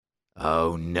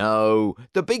Oh no,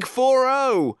 the big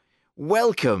 4-0!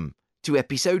 Welcome to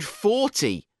episode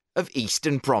 40 of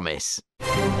Eastern Promise.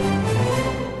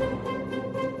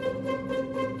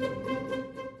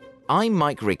 I'm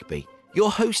Mike Rigby, your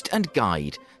host and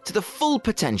guide to the full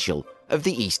potential of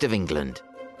the East of England.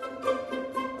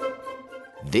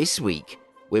 This week,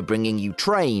 we're bringing you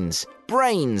trains,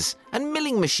 brains, and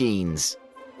milling machines.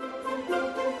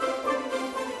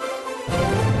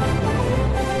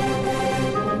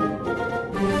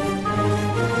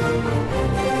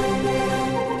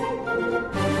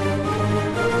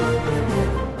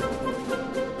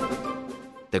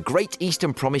 The Great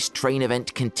Eastern Promise train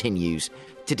event continues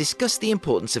to discuss the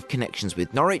importance of connections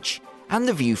with Norwich and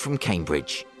the view from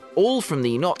Cambridge, all from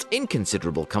the not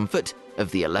inconsiderable comfort of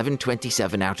the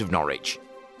 1127 out of Norwich.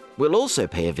 We'll also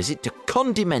pay a visit to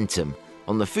Condimentum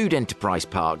on the Food Enterprise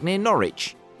Park near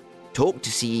Norwich, talk to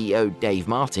CEO Dave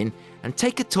Martin and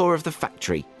take a tour of the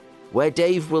factory, where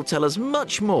Dave will tell us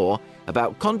much more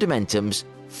about Condimentum's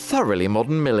thoroughly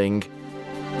modern milling.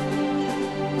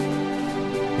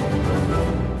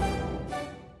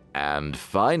 And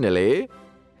finally,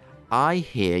 I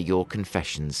hear your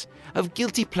confessions of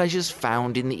guilty pleasures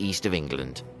found in the East of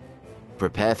England.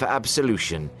 Prepare for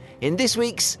absolution in this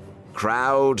week's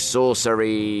Crowd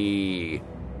Sorcery.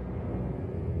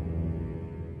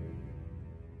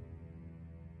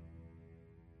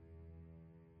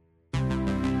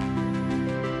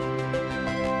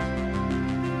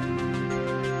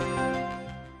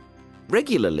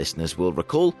 Regular listeners will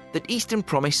recall that Eastern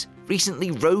Promise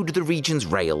recently rode the region's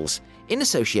rails in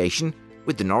association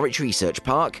with the Norwich Research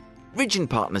Park, Ridge &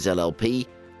 Partners LLP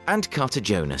and Carter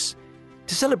Jonas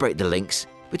to celebrate the links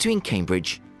between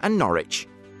Cambridge and Norwich.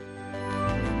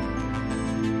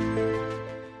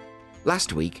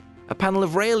 Last week, a panel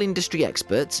of rail industry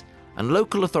experts and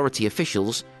local authority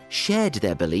officials shared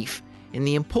their belief in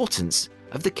the importance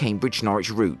of the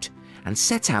Cambridge-Norwich route and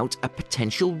set out a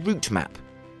potential route map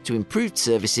to improved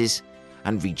services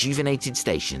and rejuvenated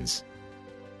stations.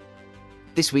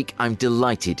 This week, I'm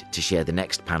delighted to share the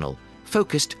next panel,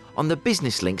 focused on the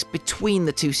business links between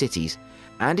the two cities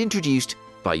and introduced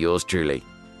by yours truly.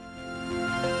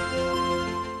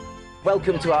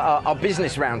 Welcome to our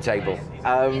business roundtable.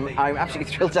 I'm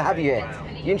absolutely thrilled to have you here.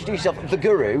 You introduce yourself, the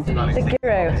Guru. The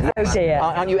Guru, oh dear.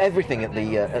 Aren't you everything at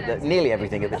the nearly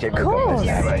everything at the Chamber of Commerce?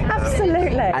 Of course,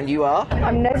 absolutely. And you are?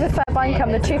 I'm Nova Fairbank,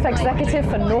 I'm the Chief Executive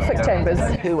for Norfolk Chambers.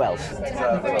 Who else?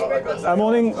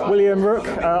 Morning, William Rook.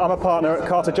 I'm a partner at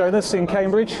Carter Jonas in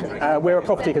Cambridge. We're a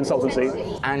property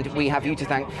consultancy. And we have you to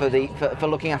thank for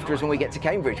looking after us when we get to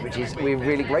Cambridge, which is we're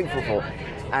really grateful for.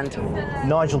 And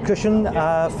Nigel Cushion,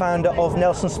 founder of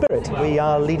Nelson Spirit. We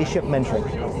are leadership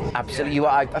mentoring. Absolutely, you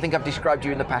are. I think I've described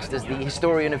you in the past as the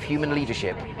historian of human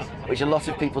leadership, which a lot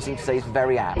of people seem to say is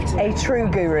very apt. A true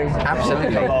guru.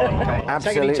 Absolutely. Absolutely.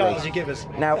 Take any titles you give us.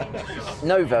 Now,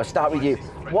 Nova, I'll start with you.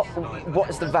 What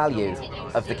is the value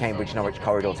of the Cambridge-Norwich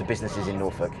corridor to businesses in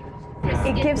Norfolk?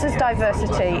 It gives us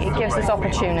diversity, it gives us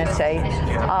opportunity,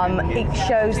 it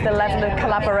shows the level of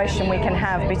collaboration we can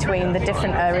have between the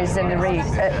different areas in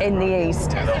the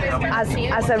East.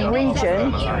 As a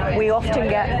region, we often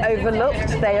get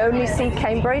overlooked. They only see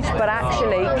Cambridge, but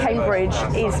actually Cambridge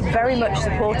is very much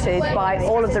supported by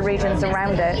all of the regions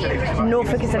around it.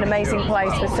 Norfolk is an amazing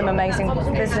place with some amazing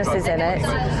businesses in it.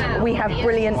 We have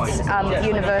brilliant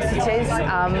universities,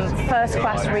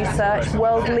 first-class research,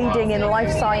 world-leading in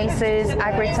life sciences,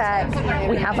 agri-tech,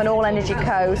 we have an all-energy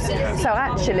coast, so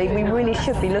actually we really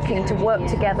should be looking to work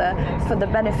together for the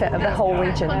benefit of the whole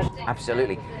region.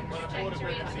 Absolutely.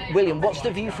 William, what's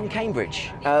the view from Cambridge?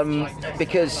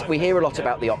 Because we hear a lot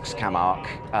about the Oxcam Arc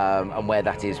and where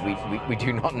that is, we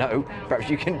do not know. Perhaps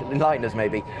you can enlighten us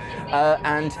maybe.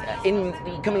 And in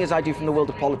coming as I do from the world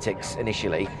of politics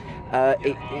initially,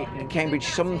 Cambridge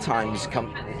sometimes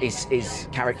is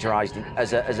characterised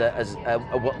as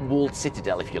a walled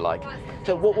citadel, if you like.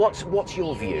 So what's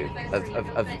your view of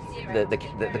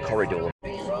the corridor?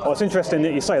 Well, it's interesting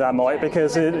that you say that, Mike,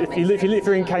 because if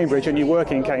you're in Cambridge and you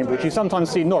work in Cambridge, you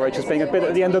sometimes see Norwich as being a bit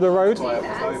at the end of the road,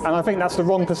 and I think that's the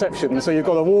wrong perception. So you've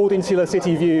got a walled insular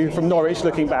city view from Norwich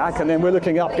looking back, and then we're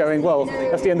looking up going, well,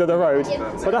 that's the end of the road.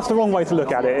 But that's the wrong way to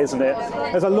look at it, isn't it?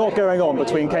 There's a lot going on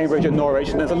between Cambridge and Norwich,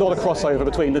 and there's a lot of crossover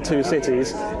between the two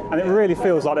cities, and it really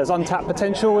feels like there's untapped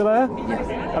potential there.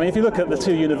 I mean, if you look at the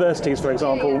two universities, for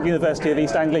example, University of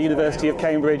East Anglia, University of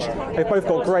Cambridge, they've both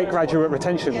got great graduate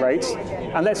retention rates,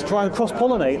 and let's try and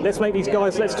cross-pollinate. Let's make these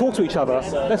guys, let's talk to each other.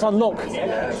 Let's unlock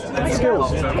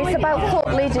skills. It's about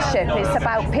thought leadership. It's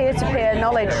about peer-to-peer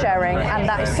knowledge sharing, and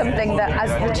that is something that,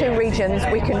 as the two regions,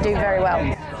 we can do very well.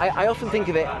 I often think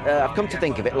of it, I've come to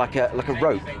think of it like a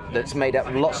rope that's made up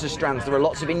of lots of strands. There are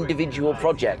lots of individual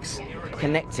projects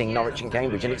connecting Norwich and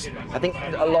Cambridge, and I think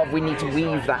we need to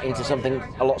weave that into something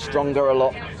a lot stronger, a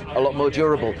lot more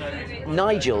durable.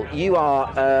 Nigel, you've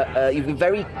a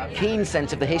very keen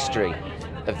sense of the history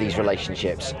of these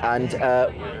relationships, and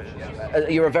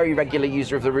you're a very regular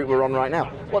user of the route we're on right now.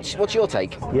 What's your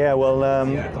take? Yeah, well,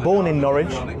 born in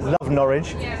Norwich, love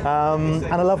Norwich, and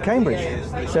I love Cambridge.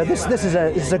 So this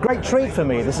is a great treat for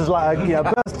me. This is like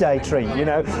a birthday treat,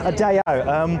 a day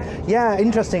out. Yeah,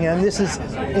 interesting. And this is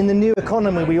in the new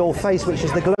economy we all face, which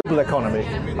is the global economy.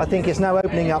 I think it's now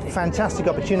opening up fantastic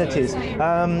opportunities.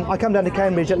 I come down to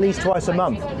Cambridge at least twice a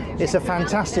month. It's a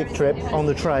fantastic trip on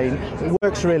the train. It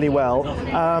works really well.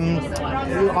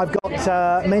 I've got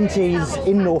mentees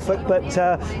in Norfolk, but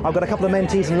I've got a couple of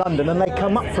mentees in London, and they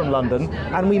come up from London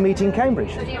and we meet in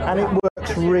Cambridge, and it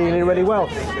works really, really well.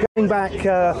 Going back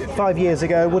 5 years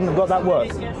ago, wouldn't have got that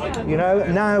work.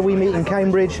 Now we meet in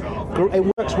Cambridge. It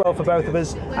works well for both of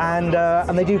us,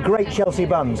 and they do great Chelsea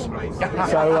buns.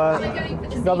 So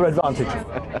another advantage.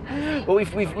 Well,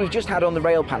 we've just had on the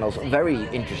rail panels a very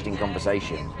interesting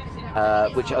conversation.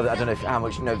 Which I don't know how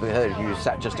much you've heard, you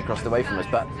sat just across the way from us,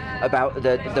 but about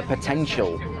the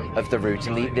potential of the route,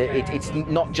 and it's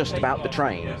not just about the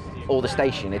train or the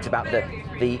station, it's about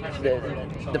the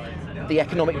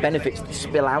economic benefits that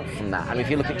spill out from that. I mean, if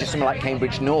you look at just something like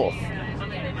Cambridge North,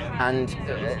 and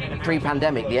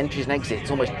pre-pandemic, the entries and exits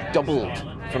almost doubled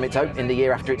from in the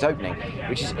year after its opening,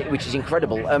 which is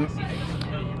incredible.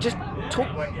 Just talk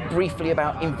briefly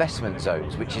about investment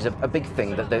zones, which is a big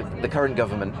thing that the current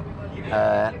government,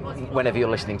 whenever you're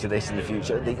listening to this in the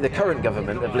future, the current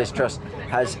government of Liz Truss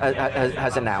has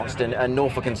announced, and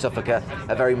Norfolk and Suffolk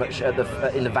are very much in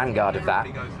the vanguard of that.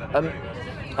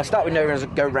 I'll start with Noah as I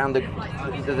go around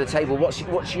the table.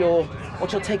 What's your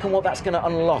take on what that's going to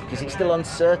unlock? Is it still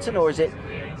uncertain, or is it?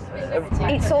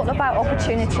 It's all about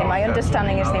opportunity. My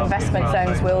understanding is the investment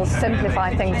zones will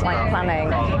simplify things like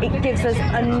planning. It gives us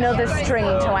another string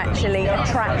to actually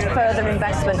attract further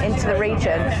investment into the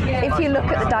region. If you look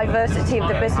at the diversity of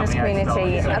the business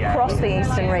community across the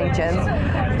eastern region,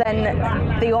 then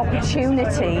the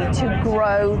opportunity to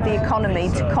grow the economy,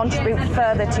 to contribute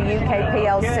further to UK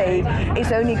PLC,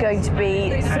 is only going to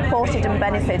be supported and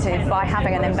benefited by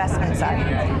having an investment zone.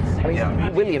 I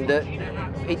mean, William,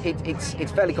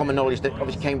 it's fairly common knowledge that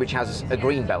obviously Cambridge has a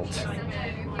green belt,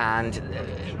 and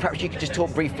perhaps you could just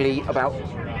talk briefly about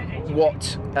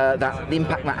what the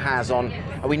impact that has on.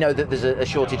 We know that there's a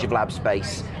shortage of lab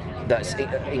space. That's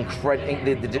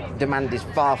incredible. The demand is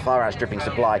far outstripping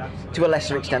supply. To a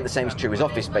lesser extent, the same is true as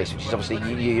office space, which is obviously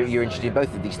you're interested in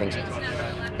both of these things.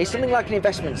 Is something like an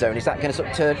investment zone, is that going to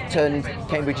sort of turn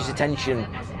Cambridge's attention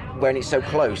when it's so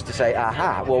close to say,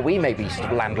 aha, well, we may be sort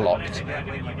of landlocked?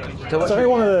 So I think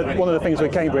one of the things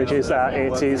with Cambridge is that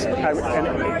it is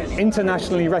an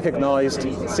internationally recognised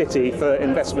city for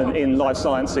investment in life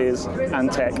sciences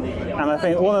and tech. And I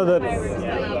think one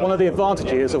of the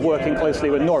advantages of working closely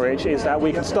with Norwich is that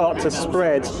we can start to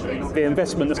spread the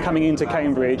investment that's coming into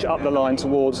Cambridge up the line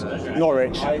towards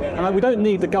Norwich. And we don't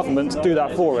need the government to do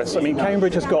that for us. I mean,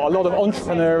 Cambridge has got a lot of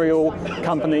entrepreneurial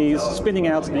companies spinning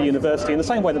out of the university in the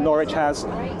same way that Norwich has,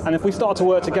 and if we start to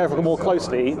work together more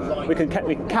closely, we can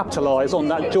capitalise on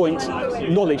that joint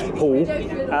knowledge pool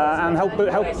and help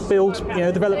build,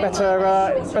 develop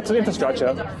better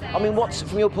infrastructure. I mean,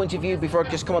 from your point of view, before I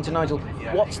just come on to Nigel,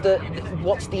 what's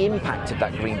the impact of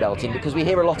that green belting? Because we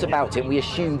hear a lot about it, we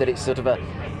assume that it's sort of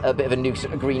a bit of a noose,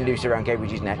 a green noose around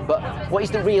Cambridge's neck, but what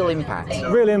is the real impact? The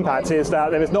real impact is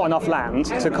that there is not enough land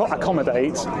to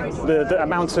accommodate the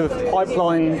amount of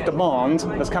pipeline demand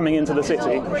that's coming into the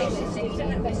city.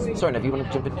 Sorry, Nev, you want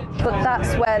to jump in? But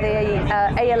that's where the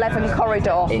A11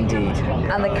 corridor Indeed.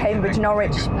 and the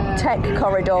Cambridge-Norwich Tech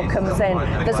corridor comes in.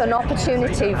 There's an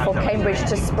opportunity for Cambridge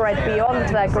to spread beyond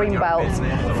their green belt,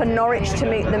 for Norwich to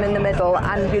meet them in the middle,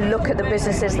 and you look at the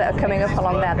businesses that are coming up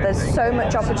along there. There's so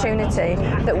much opportunity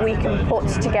that we can put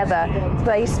together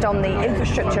based on the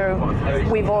infrastructure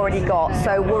we've already got.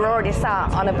 So we're already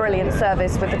sat on a brilliant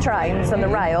service with the trains and the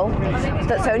rail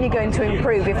that's only going to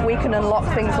improve if we can unlock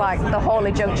things like the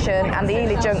Hawley Junction and the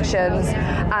Ely Junctions,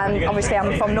 and obviously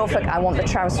I'm from Norfolk, I want the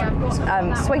Trouse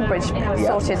Swing Bridge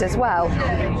sorted as well.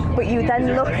 But you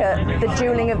then look at the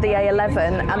dualling of the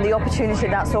A11 and the opportunity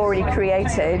that's already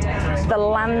created, the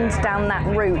land down that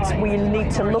route we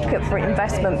need to look at for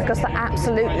investment, because that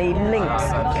absolutely links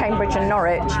Cambridge and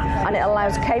Norwich, and it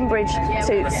allows Cambridge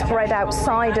to spread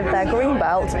outside of their green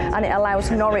belt, and it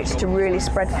allows Norwich to really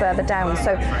spread further down.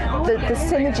 So the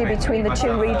synergy between the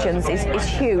two regions is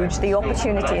huge. The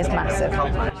opportunity is massive.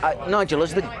 Nigel,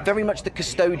 as very much the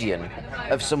custodian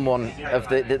of someone, of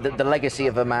the legacy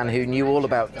of a man who knew all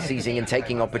about seizing and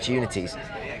taking opportunities,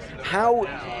 how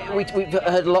we've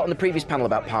heard a lot on the previous panel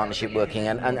about partnership working,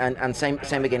 and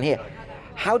same again here.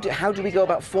 How do we go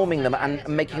about forming them and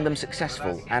making them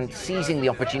successful and seizing the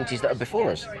opportunities that are before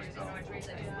us?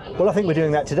 Well, I think we're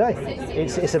doing that today.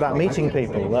 It's about meeting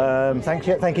people.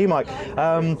 Thank you, Mike.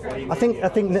 I think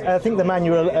the man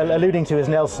you're alluding to is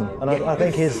Nelson, and I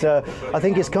think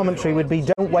his commentary would be,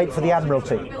 don't wait for the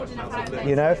Admiralty.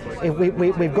 You know,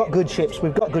 if we've got good ships,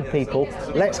 we've got good people.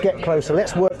 Let's get closer.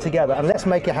 Let's work together, and let's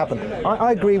make it happen.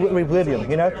 I agree with William.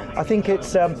 You know, I think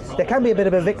it's there can be a bit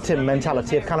of a victim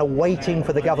mentality of kind of waiting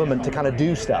for the government to kind of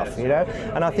do stuff. You know,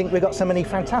 and I think we've got so many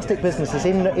fantastic businesses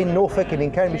in Norfolk and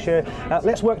in Cambridgeshire.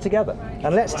 Let's work together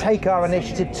and let's take our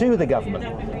initiative to the government,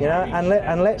 you know,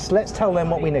 and let's tell them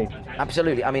what we need.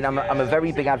 Absolutely. I mean, I'm a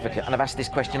very big advocate, and I've asked this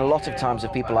question a lot of times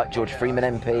of people like George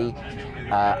Freeman MP,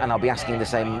 and I'll be asking the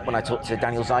same when I talk to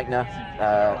Daniel Zeitner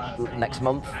next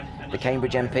month, the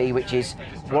Cambridge MP, which is,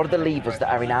 what are the levers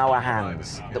that are in our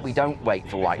hands, that we don't wait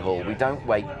for Whitehall, we don't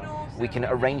wait, we can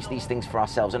arrange these things for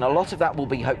ourselves, and a lot of that will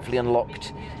be hopefully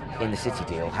unlocked in the City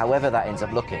deal, however that ends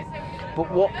up looking. But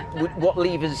what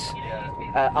levers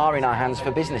are in our hands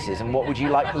for businesses, and what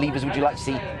levers would you like to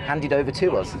see handed over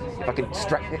to us? If I can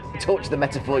torch the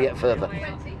metaphor yet further.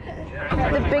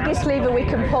 The biggest lever we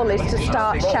can pull is to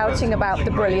start shouting about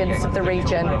the brilliance of the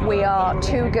region. We are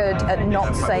too good at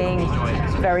not saying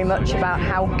very much about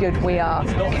how good we are.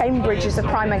 Cambridge is a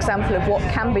prime example of what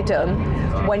can be done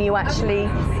when you actually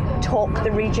talk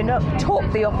the region up, talk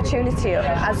the opportunity up.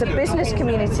 As a business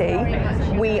community,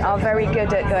 we are very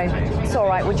good at going, it's all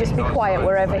right, we'll just be quiet,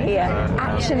 we're over here.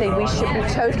 Actually, we should be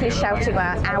totally shouting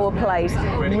about our place,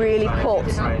 really put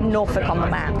Norfolk on the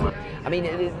map. I mean,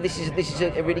 this is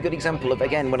a really good example of,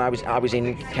 again, when I was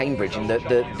in Cambridge, and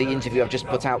the interview I've just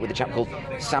put out with a chap called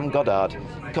Sam Goddard,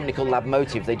 a company called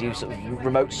LabMotive. They do sort of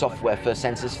remote software for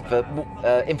sensors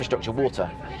for infrastructure,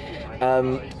 water.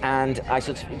 And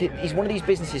he's one of these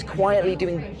businesses quietly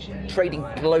doing trading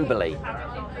globally,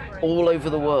 all over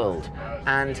the world.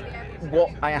 And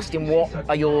I asked him, what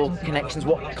are your connections,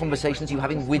 what conversations are you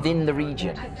having within the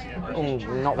region? Oh,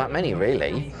 not that many,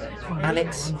 really. And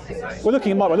we're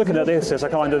looking at this as a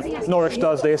kind of, Norwich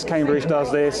does this, Cambridge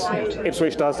does this,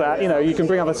 Ipswich does that. You know, you can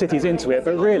bring other cities into it,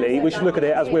 but really we should look at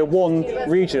it as we're one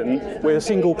region, we're a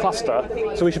single cluster,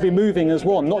 so we should be moving as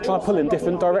one, not trying to pull in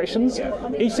different directions.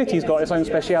 Each city's got its own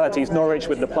specialities. Norwich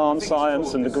with the plant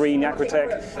science and the green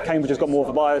agritech, Cambridge has got more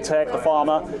of the biotech, the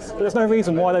pharma, but there's no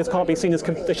reason why those can't be seen as,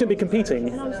 they shouldn't be competing,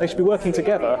 they should be working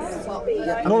together.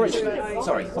 Norwich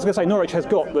has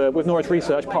got, with Norwich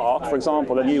Research Park, for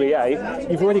example, and UEA,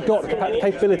 you've already got the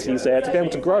capabilities there to be able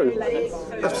to grow.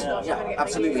 Yeah,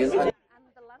 absolutely.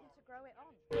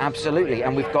 Absolutely,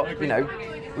 and we've got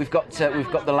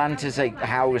the land to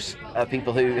house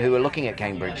people who are looking at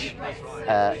Cambridge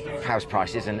house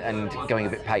prices and going a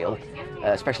bit pale,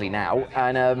 especially now,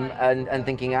 and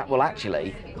thinking, well,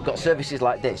 actually, we've got services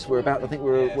like this. Where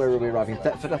are we arriving?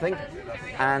 Thetford, I think.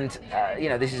 And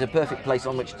this is a perfect place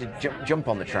on which to jump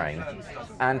on the train,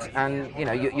 and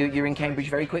you're in Cambridge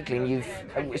very quickly, and you've,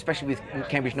 especially with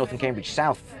Cambridge North and Cambridge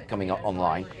South coming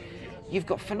online, you've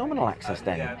got phenomenal access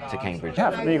then to Cambridge.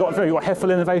 Yeah, you've got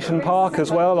Heffel Innovation Park as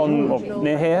well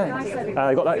near here.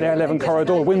 You've got that A11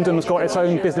 corridor. Wyndham's got its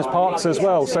own business parks as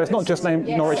well. So it's not just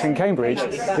Norwich and Cambridge.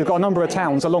 You've got a number of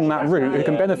towns along that route who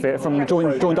can benefit from the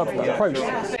joined up approach.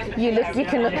 You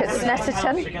can look at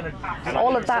Snetterton.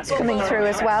 All of that's coming through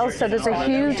as well. So there's a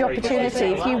huge opportunity.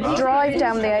 If you drive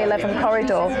down the A11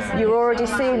 corridor, you're already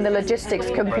seeing the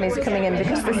logistics companies coming in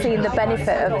because they're seeing the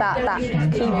benefit of that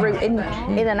key route in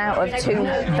and out of two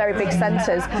very big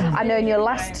centres. I know in your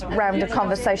last round of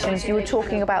conversations you were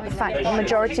talking about the fact that the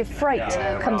majority of freight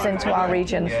comes into our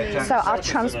region. So our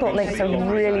transport links are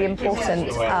really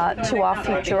important to our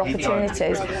future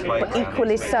opportunities. But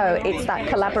equally so, it's that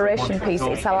collaboration piece.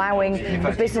 It's allowing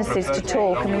the businesses to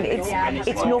talk. I mean,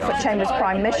 it's Norfolk Chamber's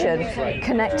prime mission,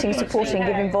 connecting, supporting,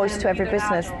 giving voice to every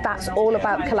business. That's all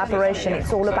about collaboration.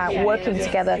 It's all about working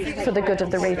together for the good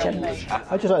of the region.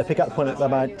 I'd just like to pick up the point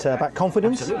about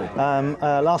confidence.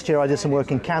 Last year I did some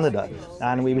work in Canada,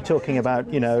 and we were talking about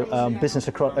business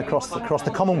across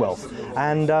the Commonwealth,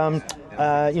 and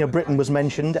Britain was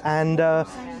mentioned, and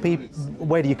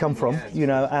where do you come from?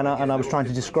 And I was trying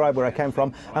to describe where I came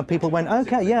from, and people went,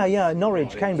 okay, yeah,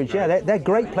 Norwich, Cambridge, yeah, they're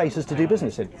great places to do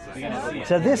business in.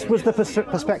 So this was the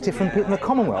perspective from people in the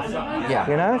Commonwealth.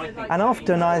 And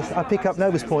often I pick up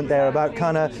Nova's point there about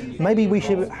kind of maybe we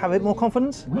should have a bit more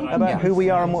confidence about who we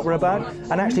are and what we're about,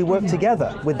 and actually work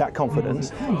together with that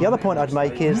confidence. The other point I'd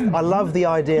make is I love the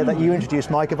idea that you introduced,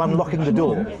 Mike, of unlocking the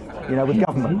door. With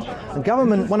government.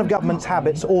 And one of government's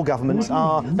habits, all governments,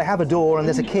 are they have a door and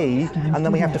there's a key, and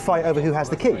then we have to fight over who has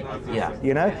the key.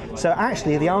 So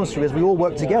actually the answer is we all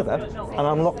work together and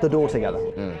unlock the door together.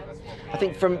 I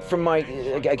think from my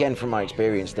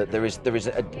experience that there is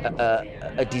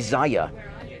a desire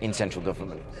in central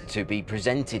government to be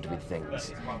presented with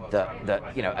things that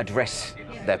address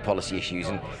their policy issues,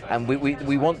 and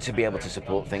we want to be able to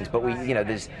support things, but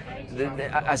there's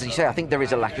as you say, I think there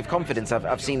is a lack of confidence.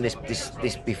 I've seen this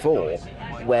before,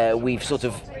 where we've sort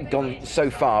of gone so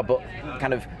far but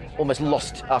kind of almost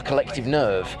lost our collective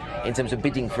nerve in terms of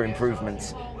bidding for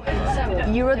improvements.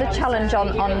 Your other challenge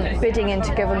on bidding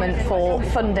into government for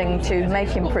funding to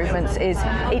make improvements is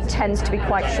it tends to be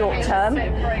quite short term.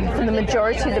 For the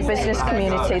majority of the business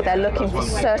community, they're looking for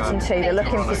certainty, they're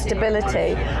looking for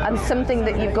stability, and something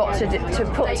that you've got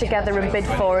to put together and bid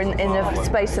for in a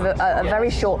space of a very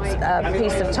short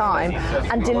piece of time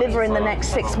and deliver in the next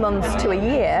 6 months to a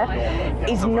year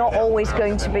is not always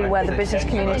going to be where the business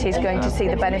community is going to see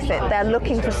the benefit. They're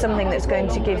looking for something that's going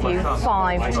to give you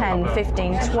 5, 10,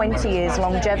 15, 20 years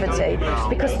longevity,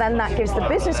 because then that gives the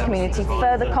business community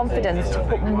further confidence to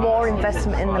put more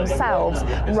investment in themselves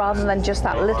rather than just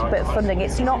that little bit of funding.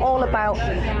 It's not all about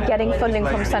getting funding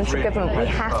from central government. We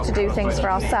have to do things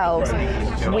for ourselves.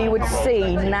 We would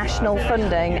see national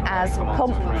funding as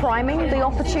priming the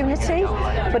opportunity,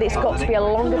 but it's got to be a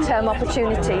longer term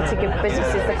opportunity to give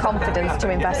businesses the confidence to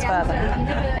invest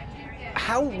further.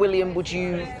 How, William, would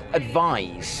you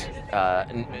advise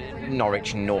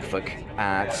Norwich and Norfolk,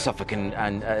 Suffolk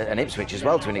and Ipswich as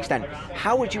well to an extent?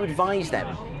 How would you advise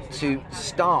them to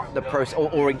start the process,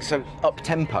 or so up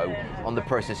tempo on the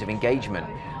process of engagement,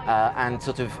 and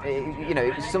sort of,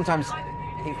 sometimes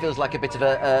it feels like a bit of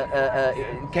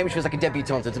Cambridge feels like a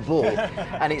debutante at a ball,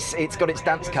 and it's got its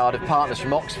dance card of partners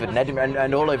from Oxford and Edinburgh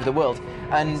and all over the world,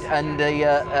 and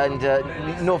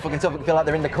Norfolk and Suffolk feel like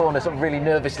they're in the corner, sort of really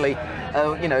nervously,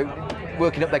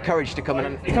 working up their courage to come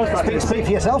and speak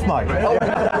for yourself, Mike. Oh,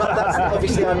 well, that's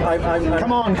obviously I'm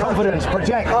come on, confidence,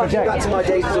 project. Back to my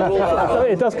days as a wallflower.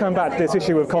 It does come back to this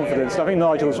issue of confidence. I think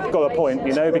Nigel's got a point,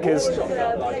 because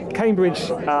Cambridge,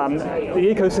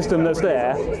 the ecosystem that's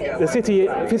there, the city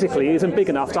physically isn't big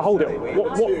enough to hold it.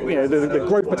 The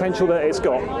growth potential that it's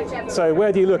got. So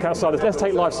where do you look outside of? Let's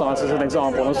take life science as an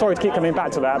example. I'm sorry to keep coming back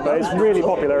to that, but it's really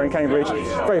popular in Cambridge.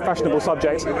 Very fashionable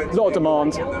subject, a lot of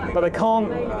demand, but they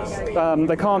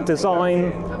can't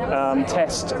design,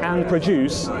 test and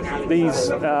produce these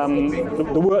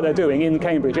the work they're doing in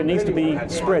Cambridge. It needs to be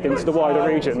spread into the wider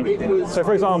region. So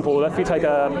for example, if you take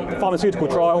a pharmaceutical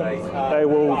trial, they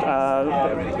will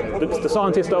the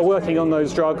scientists that are working on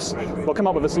those drugs will come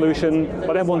up with a solution,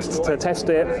 but then want to test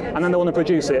it, and then they want to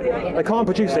produce it. They can't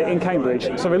produce it in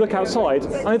Cambridge, so they look outside,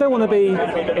 and they don't want to be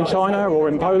in China or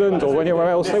in Poland or anywhere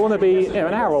else. They want to be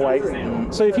an hour away.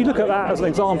 So if you look at that as an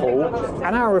example,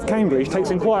 an hour of Cambridge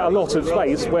takes in quite a lot of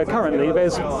space, where currently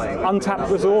there's untapped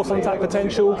resource, untapped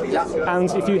potential, and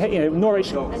if you hit,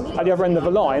 Norwich at the other end of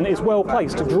the line is well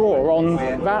placed to draw on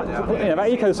that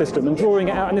ecosystem and drawing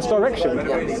it out in this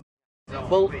direction.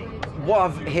 Well, what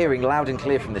I'm hearing loud and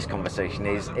clear from this conversation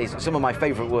is some of my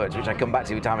favourite words, which I come back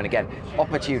to time and again: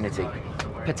 opportunity,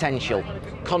 potential,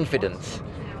 confidence.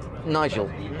 Nigel,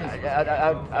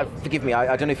 forgive me,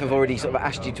 I don't know if I've already sort of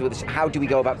asked you to this. How do we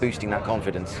go about boosting that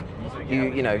confidence?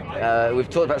 We've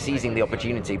talked about seizing the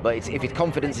opportunity, but if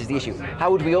confidence is the issue, how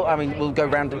would we all? I mean, we'll go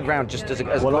round and round just as.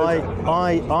 Well,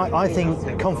 I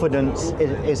think confidence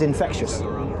is infectious,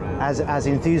 as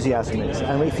enthusiasm is.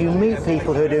 And if you meet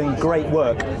people who are doing great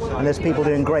work, and there's people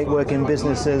doing great work in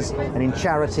businesses and in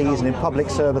charities and in public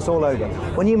service all over,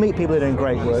 when you meet people who are doing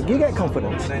great work, you get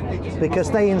confidence because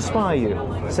they inspire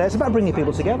you. So it's about bringing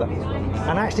people together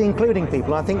and actually including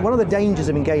people. I think one of the dangers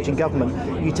of engaging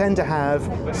government, you tend to have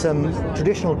some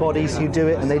traditional bodies who do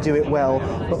it and they do it well,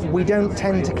 but we don't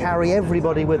tend to carry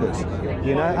everybody with us,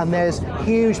 and there's a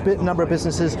huge number of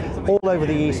businesses all over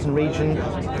the eastern region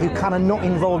who kind of not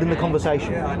involved in the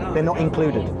conversation. They're not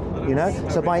included,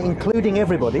 So by including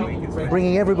everybody,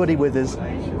 bringing everybody with us,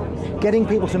 getting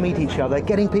people to meet each other,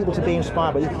 getting people to be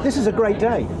inspired. But this is a great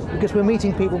day because we're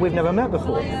meeting people we've never met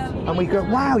before, and we go,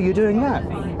 "Wow, you're doing that,"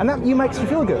 and that makes you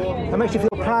feel good. It makes you feel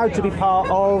proud to be part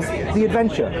of the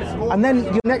adventure. And then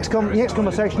your next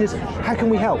conversation is, how can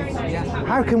we help?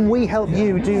 How can we help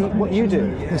you do what you do?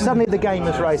 And suddenly the game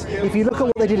is raised. If you look at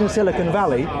what they did in Silicon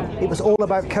Valley, it was all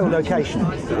about co-location.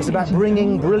 It was about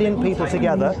bringing brilliant people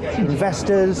together,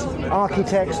 investors,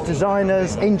 architects,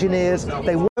 designers, engineers.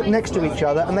 They work next to each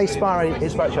other and they inspire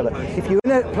each other. If you're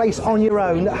in a place on your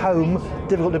own at home,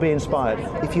 difficult to be inspired.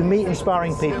 If you meet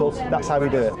inspiring people, that's how we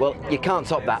do it. Well, you can't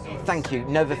top that. Thank you,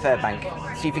 Nova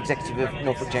Fairbank, Chief Executive of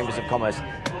Norfolk Chambers of Commerce,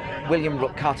 William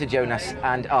Rook, Carter Jonas,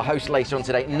 and our host later on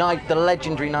today, the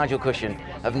legendary Nigel Cushion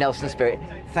of Nelson Spirit.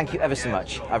 Thank you ever so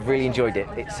much. I've really enjoyed it.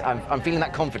 I'm feeling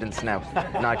that confidence now,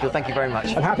 Nigel. Thank you very much.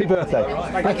 And happy birthday.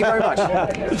 Thank you very much.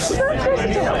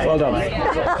 Well done.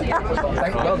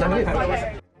 Well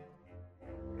done.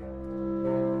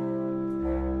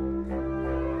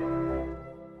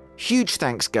 Huge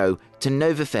thanks go to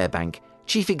Nova Fairbank,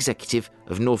 Chief Executive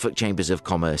of Norfolk Chambers of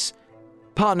Commerce,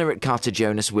 partner at Carter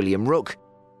Jonas, William Rook,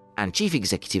 and Chief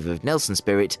Executive of Nelson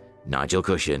Spirit, Nigel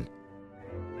Cushion.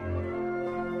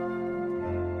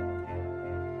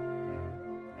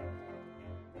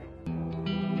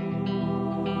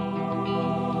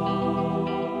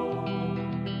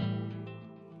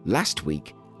 Last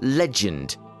week,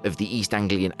 legend of the East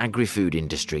Anglian agri-food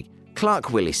industry,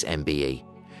 Clark Willis MBE,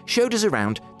 showed us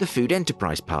around the Food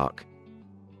Enterprise Park.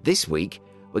 This week,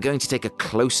 we're going to take a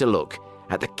closer look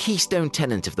at the keystone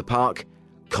tenant of the park,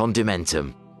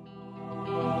 Condimentum.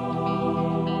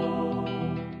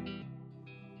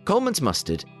 Coleman's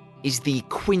Mustard is the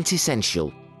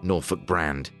quintessential Norfolk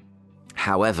brand.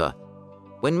 However,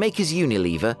 when makers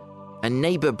Unilever and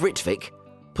neighbour Britvic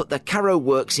put the Carrow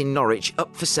Works in Norwich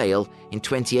up for sale in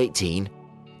 2018,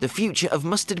 the future of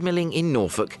mustard milling in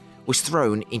Norfolk was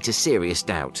thrown into serious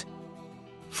doubt.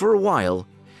 For a while,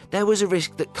 there was a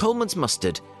risk that Coleman's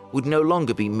Mustard would no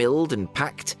longer be milled and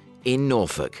packed in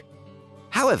Norfolk.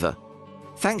 However,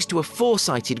 thanks to a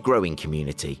foresighted growing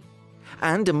community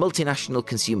and a multinational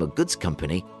consumer goods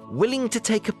company willing to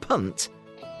take a punt,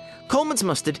 Coleman's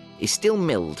Mustard is still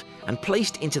milled and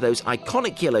placed into those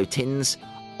iconic yellow tins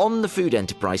on the Food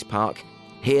Enterprise Park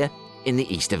here in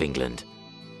the east of England.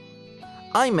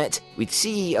 I met with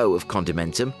CEO of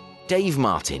Condimentum, Dave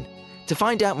Martin, to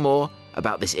find out more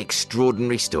about this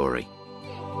extraordinary story.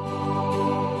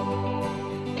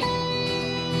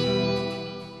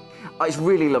 It's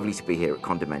really lovely to be here at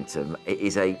Condimentum. It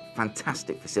is a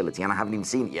fantastic facility, and I haven't even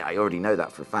seen it yet. I already know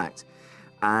that for a fact.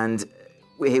 And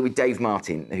we're here with Dave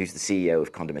Martin, who's the CEO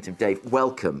of Condimentum. Dave,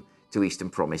 welcome to Eastern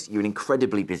Promise. You're an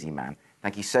incredibly busy man.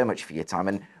 Thank you so much for your time.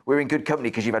 And we're in good company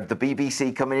because you've had the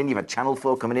BBC coming in, you've had Channel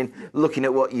 4 coming in, looking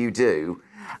at what you do.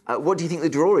 What do you think the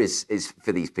draw is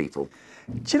for these people?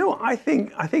 Do you know what? I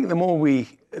think the more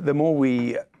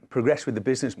we progress with the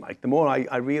business, Mike, the more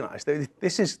I realise that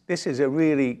this is a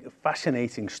really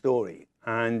fascinating story,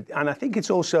 and I think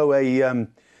it's also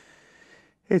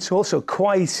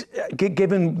quite,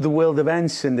 given the world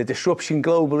events and the disruption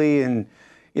globally, and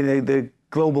the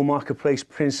global marketplace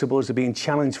principles are being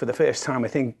challenged for the first time. I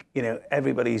think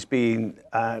everybody's been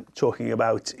talking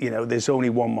about there's only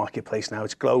one marketplace now,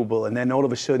 it's global, and then all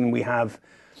of a sudden we have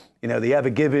the Ever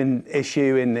Given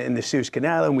issue in the Suez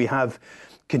Canal, and we have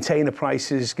container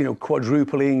prices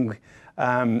quadrupling,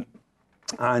 and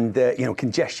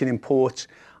congestion in ports.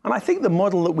 And I think the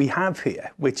model that we have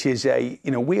here, which is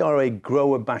we are a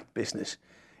grower-backed business.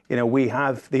 We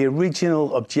have the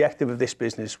original objective of this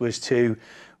business was to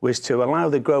allow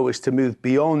the growers to move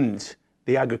beyond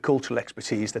the agricultural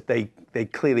expertise that they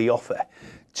clearly offer,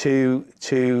 to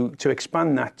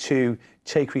expand that, to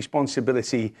take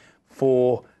responsibility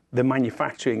for the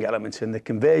manufacturing elements and the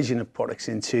conversion of products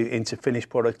into finished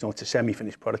product or to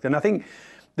semi-finished product. And I think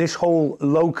this whole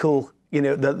local,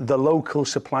 the local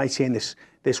supply chain, this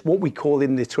what we call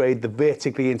in the trade the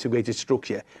vertically integrated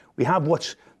structure, we have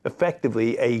what's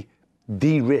effectively a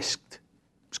de-risked,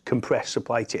 compressed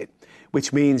supply chain,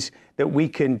 which means that we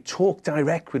can talk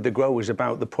direct with the growers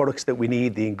about the products that we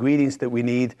need, the ingredients that we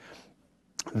need.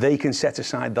 They can set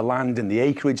aside the land and the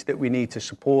acreage that we need to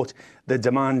support the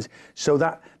demand. So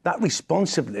that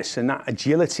responsiveness and that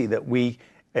agility that we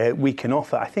can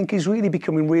offer, I think, is really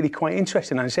becoming really quite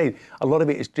interesting. And I'm saying a lot of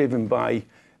it is driven by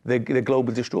the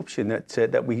global disruption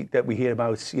that we hear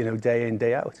about, day in,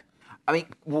 day out. I mean,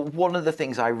 one of the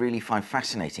things I really find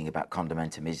fascinating about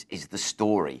Condimentum is the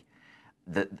story.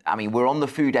 We're on the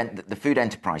Food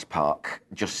Enterprise Park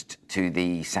just to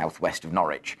the southwest of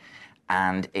Norwich,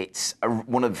 and it's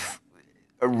one of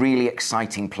a really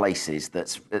exciting places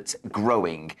that's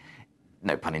growing,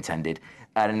 no pun intended,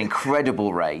 at an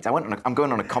incredible rate.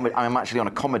 I'm actually on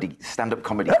a stand-up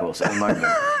comedy course at the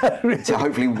moment to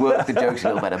hopefully work the jokes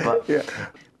a little better.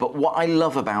 But what I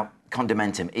love about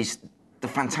Condimentum is the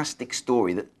fantastic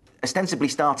story that ostensibly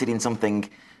started in something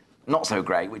not so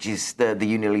great, which is the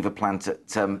Unilever plant at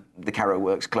the Carrow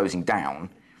Works closing down.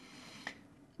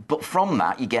 But from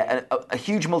that, you get a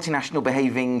huge multinational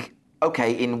behaving,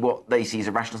 okay, in what they see as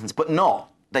a rational sense, but not.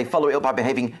 They follow it up by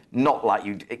behaving not like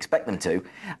you'd expect them to.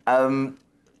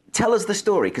 Tell us the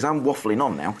story, because I'm waffling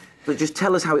on now, but just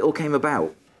tell us how it all came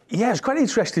about. Yeah, it's quite an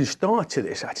interesting start to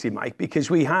this, actually, Mike, because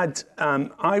we had,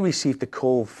 I received a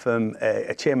call from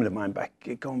a chairman of mine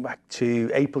going back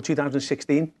to April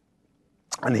 2016,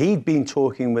 and he'd been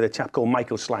talking with a chap called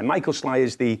Michael Sly. Michael Sly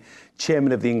is the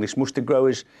chairman of the English Mustard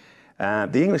Growers.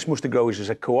 The English Mustard Growers is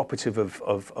a cooperative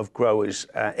of growers,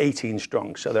 18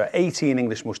 strong. So there are 18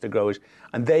 English mustard growers,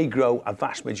 and they grow a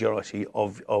vast majority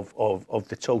of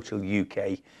the total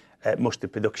UK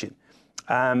mustard production.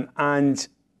 And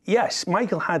yes,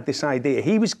 Michael had this idea.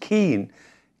 He was keen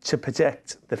to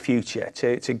protect the future,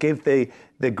 to give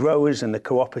the growers and the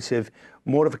cooperative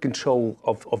more of a control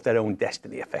of their own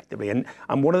destiny, effectively. And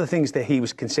one of the things that he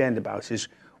was concerned about is,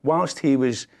 whilst he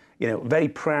was very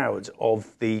proud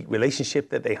of the relationship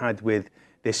that they had with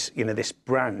this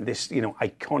brand, this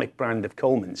iconic brand of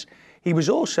Coleman's, he was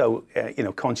also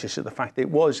conscious of the fact that it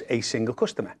was a single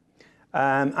customer,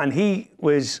 and he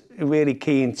was really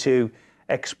keen to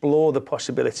explore the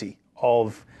possibility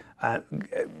of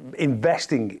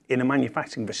investing in a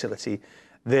manufacturing facility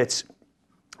that,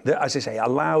 as I say,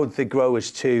 allowed the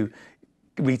growers to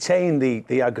retain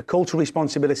the agricultural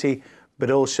responsibility,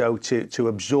 but also to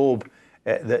absorb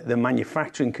the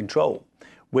manufacturing control,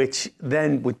 which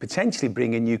then would potentially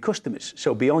bring in new customers.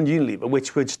 So beyond Unilever,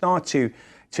 which would start to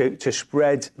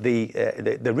spread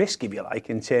the risk, if you like,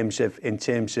 in terms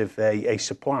of a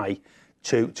supply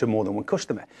to more than one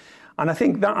customer. And I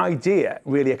think that idea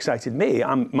really excited me.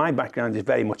 My background is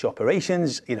very much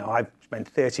operations. I've spent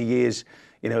 30 years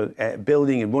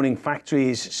building and running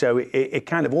factories, so it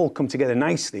kind of all come together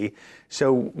nicely.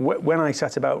 So when I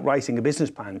sat about writing a business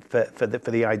plan for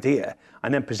the idea,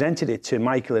 and then presented it to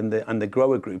Michael and the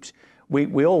grower groups,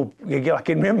 we all, I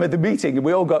can remember the meeting, and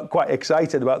we all got quite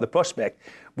excited about the prospect.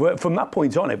 From that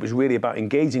point on, it was really about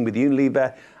engaging with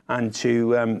Unilever and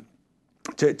to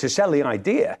sell the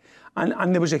idea.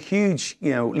 And there was a huge,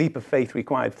 leap of faith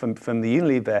required from the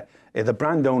Unilever, the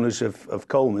brand owners of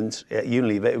Coleman's,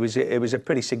 Unilever. It was a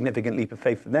pretty significant leap of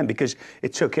faith for them, because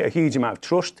it took a huge amount of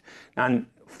trust. And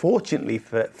fortunately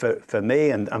for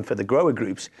me and for the grower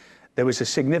groups, there was a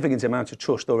significant amount of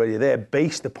trust already there,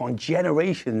 based upon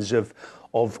generations of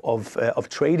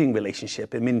trading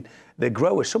relationship. I mean,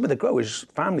 some of the growers'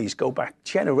 families go back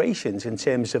generations in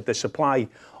terms of the supply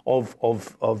of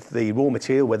the raw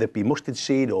material, whether it be mustard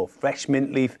seed or fresh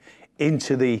mint leaf,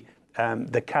 into the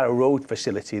Carrow Road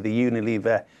facility, the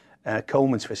Unilever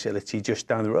Coleman's facility just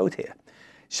down the road here.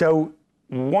 So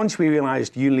once we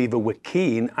realised Unilever were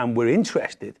keen and were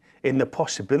interested in the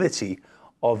possibility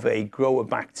of a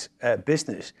grower-backed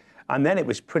business, and then it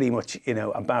was pretty much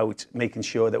about making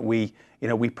sure that we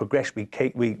progress,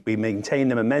 we maintain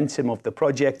the momentum of the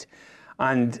project.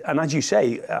 And as you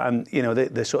say,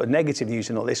 the sort of negative news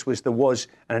in all this was there was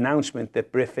an announcement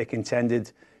that Britvic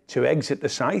intended to exit the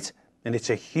site, and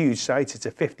it's a huge site. It's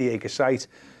a 50-acre site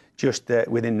just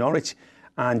within Norwich,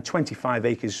 and 25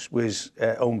 acres was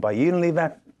owned by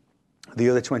Unilever, the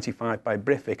other 25 by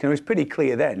Britvic. And it was pretty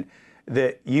clear then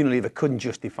that Unilever couldn't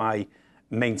justify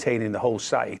maintaining the whole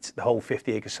site, the whole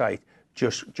 50-acre site,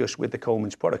 just with the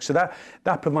Coleman's product. So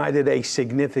that provided a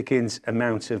significant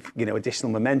amount of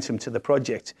additional momentum to the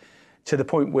project, to the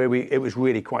point where it was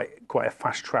really quite a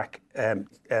fast track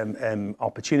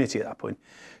opportunity at that point.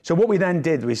 So what we then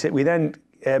did was that we then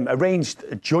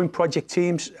arranged joint project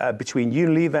teams between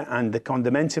Unilever and the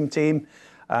Condimentum team,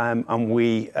 and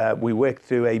we worked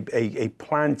through a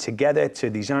plan together to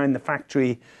design the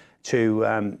factory,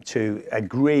 to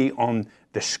agree on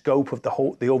the scope of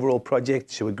the overall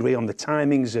project, to agree on the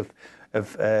timings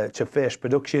to first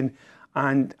production,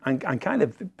 and kind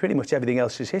of pretty much everything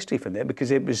else is history from there,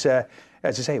 because it was, as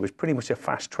I say, it was pretty much a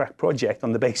fast-track project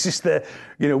on the basis that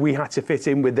we had to fit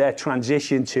in with their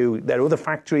transition to their other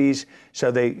factories.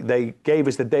 So they gave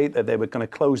us the date that they were going to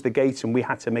close the gates, and we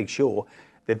had to make sure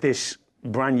that this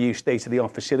brand new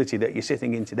state-of-the-art facility that you're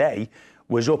sitting in today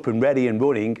was up and ready and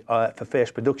running for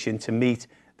first production to meet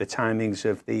the timings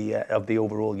of the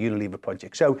overall Unilever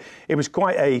project. So it was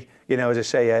quite as I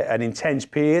say, an intense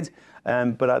period.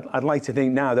 But I'd like to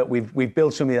think now that we've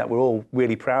built something that we're all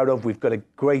really proud of. We've got a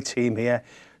great team here.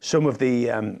 Some of the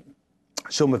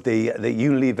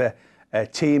Unilever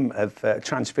team have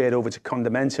transferred over to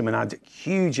Condamentum and had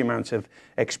huge amounts of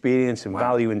experience and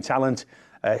value and talent.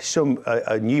 Some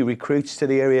new recruits to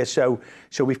the area, so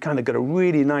we've kind of got a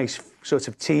really nice sort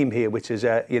of team here, which is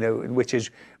which is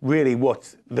really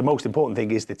what the most important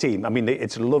thing is, the team. I mean,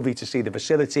 it's lovely to see the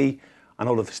facility and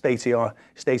all of the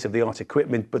state-of-the-art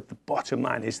equipment, but the bottom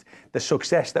line is the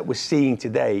success that we're seeing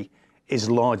today is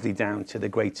largely down to the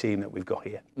great team that we've got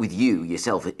here. With you,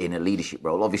 yourself, in a leadership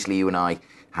role, obviously you and I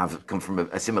have come from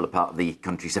a similar part of the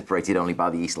country, separated only by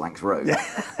the East Lancs Road.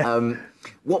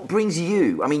 What brings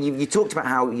you, I mean, you talked about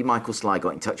how Michael Sly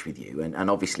got in touch with you, and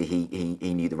obviously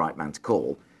he knew the right man to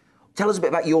call. Tell us a bit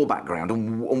about your background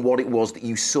and what it was that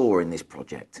you saw in this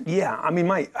project. Yeah, I mean,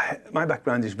 my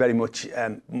background is very much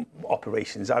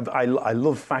operations. I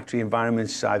love factory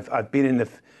environments. I've been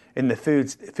in the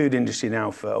food industry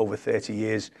now for over 30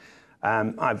 years.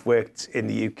 I've worked in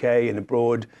the UK and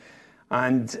abroad,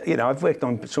 and I've worked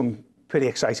on some pretty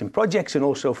exciting projects and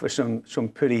also for some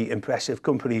pretty impressive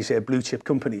companies, blue chip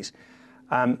companies.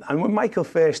 And when Michael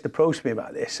first approached me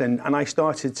about this, and I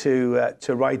started to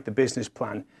write the business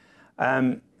plan,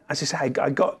 as I say, I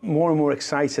got more and more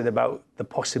excited about the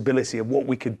possibility of what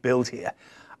we could build here.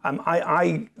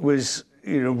 I was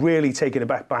really taken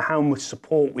aback by how much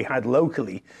support we had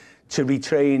locally to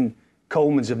retrain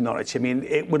Coleman's of Norwich. I mean,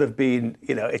 it would have been,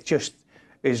 it just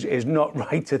is not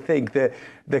right to think that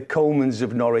the Coleman's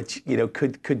of Norwich,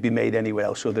 could be made anywhere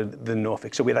else other than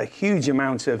Norfolk. So we had a huge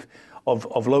amount of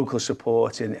local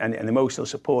support and emotional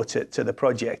support to the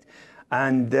project.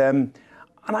 And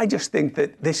I just think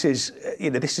that this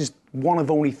is one of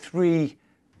only 3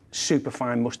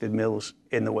 superfine mustard mills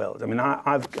in the world. I mean,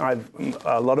 I've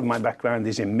a lot of my background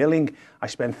is in milling. I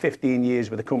spent 15 years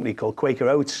with a company called Quaker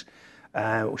Oats.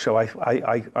 So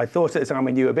I thought at the time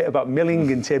I knew a bit about milling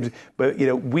in terms, but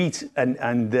wheat and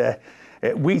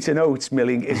oats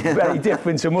milling is very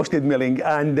different to mustard milling,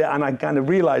 and I kind of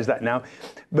realised that now.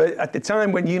 But at the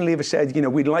time when Unilever said,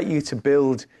 we'd like you to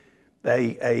build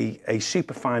a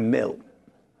superfine mill,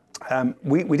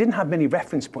 we didn't have many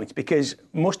reference points because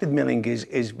mustard milling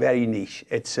is very niche.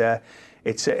 It's a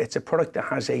product that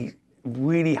has a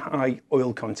really high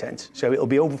oil content, so it'll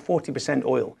be over 40%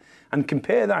 oil. And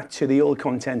compare that to the oil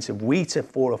content of wheat at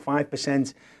 4 or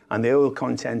 5%, and the oil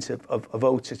content of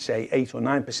oats at say 8 or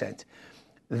 9%.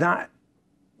 That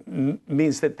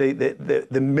means that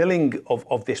the milling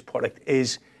of this product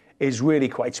is really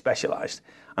quite specialised.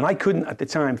 And I couldn't at the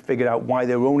time figure out why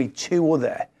there were only 2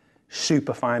 other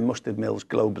superfine mustard mills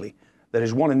globally. There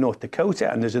is one in North Dakota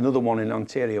and there's another one in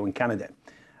Ontario in Canada.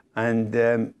 And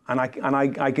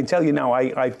I can tell you now,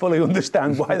 I fully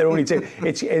understand why there are only 2.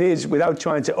 It is, without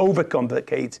trying to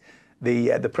overcomplicate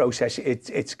the process,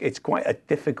 it's quite a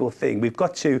difficult thing. We've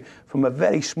got to, from a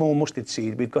very small mustard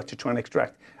seed, we've got to try and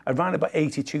extract around about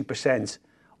 82%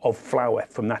 of flour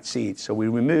from that seed. So we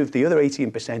remove the other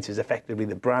 18% is effectively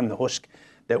the bran, the husk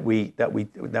that we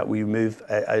remove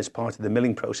as part of the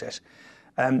milling process.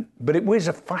 But it was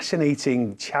a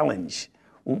fascinating challenge.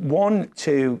 One,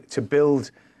 to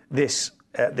build this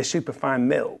the superfine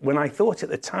mill, when I thought at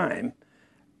the time,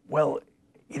 well,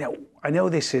 I know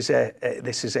this is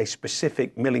a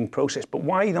specific milling process, but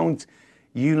why don't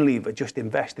Unilever just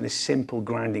invest in a simple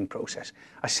grinding process?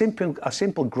 A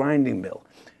simple grinding mill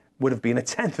would have been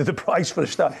 1/10 of the price for a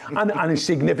start, and is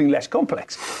significantly less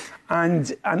complex.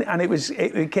 And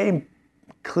it became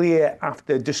clear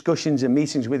after discussions and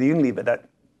meetings with Unilever that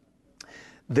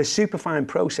the superfine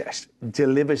process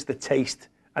delivers the taste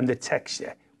and the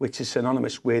texture, which is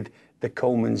synonymous with the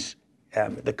Coleman's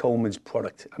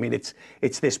product. I mean,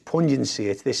 it's this pungency,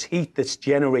 it's this heat that's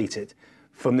generated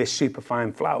from this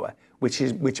superfine flour,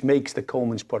 which makes the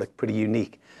Coleman's product pretty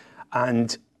unique.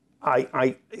 And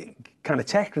I kind of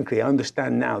technically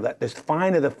understand now that the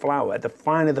finer the flour, the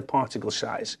finer the particle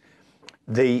size,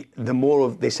 the more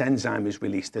of this enzyme is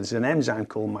released. There's an enzyme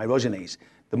called myrosinase.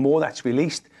 The more that's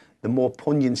released, the more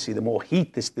pungency, the more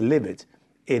heat that's delivered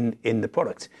in the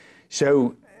product.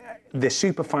 So the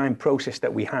superfine process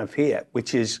that we have here,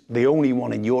 which is the only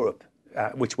one in Europe,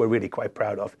 which we're really quite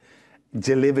proud of,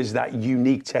 delivers that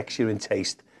unique texture and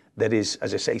taste that is,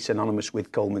 as I say, synonymous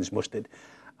with Coleman's mustard.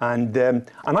 And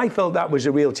I felt that was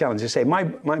a real challenge. As I say, my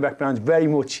background is very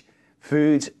much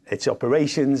food, it's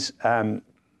operations.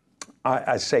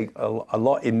 I say a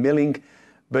lot in milling,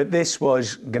 but this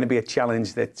was going to be a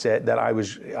challenge that I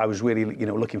was really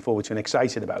looking forward to and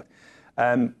excited about.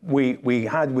 We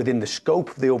had within the scope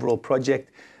of the overall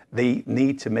project the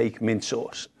need to make mint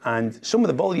sauce, and some of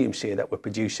the volumes here that we're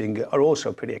producing are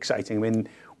also pretty exciting. I mean,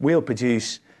 we'll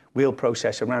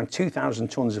process around 2,000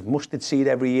 tons of mustard seed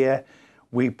every year.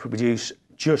 We produce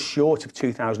just short of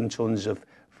 2,000 tons of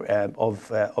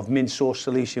of mint source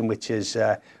solution, which is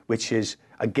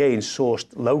again sourced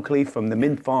locally from the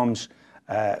mint farms,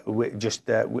 just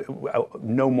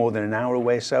no more than an hour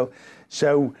away. So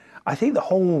I think the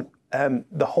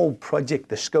whole project,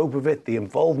 the scope of it, the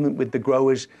involvement with the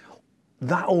growers,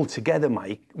 that all together,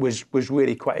 Mike, was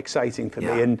really quite exciting for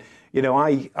me. And you know,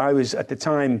 I was at the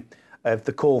time of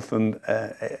the call from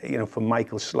from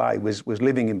Michael Sly was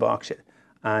living in Berkshire,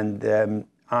 and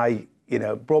I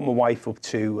brought my wife up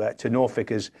to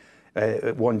Norfolk as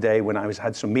one day when I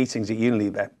had some meetings at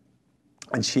Unilever,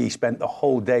 and she spent the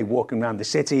whole day walking around the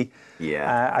city.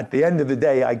 At the end of the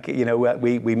day,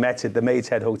 we met at the Maid's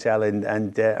Head Hotel,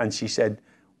 and she said,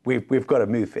 we've got to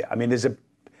move here. I mean, there's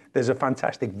a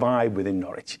fantastic vibe within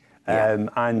Norwich, and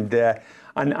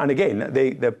again,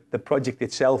 the project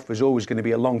itself was always going to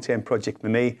be a long-term project for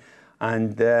me,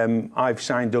 and I've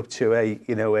signed up to a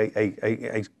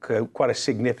quite a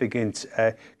significant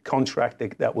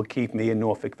contract that will keep me in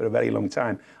Norfolk for a very long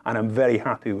time, and I'm very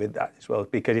happy with that as well,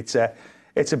 because it's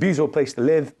a beautiful place to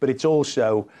live, but it's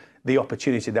also the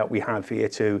opportunity that we have here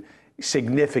to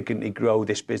significantly grow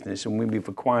this business. And we've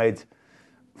acquired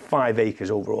 5 acres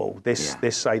overall. This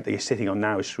site that you're sitting on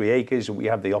now is 3 acres, and we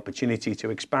have the opportunity to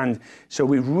expand. So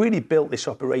we've really built this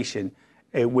operation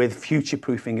with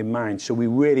future-proofing in mind. So we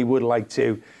really would like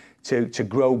to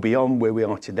grow beyond where we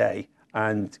are today.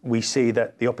 And we see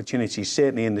that the opportunities,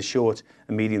 certainly in the short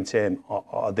and medium term,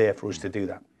 are there for us to do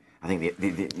that. I think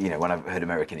when I've heard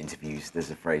American interviews, there's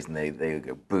a phrase and they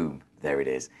go, boom, there it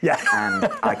is. Yeah. And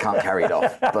I can't carry it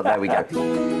off, but there we go.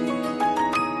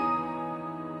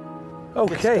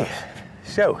 Okay,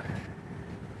 so.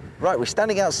 Right, we're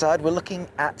standing outside, we're looking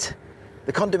at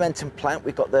the Condimentum plant.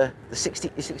 We've got the 60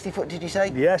 foot, did you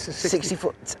say? Yes, a 60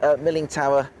 foot milling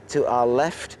tower to our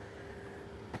left.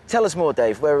 Tell us more,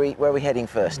 Dave. Where are we heading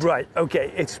first? Right,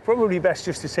 okay. It's probably best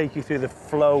just to take you through the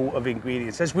flow of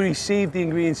ingredients. As we receive the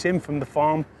ingredients in from the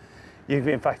farm,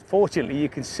 in fact, fortunately, you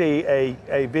can see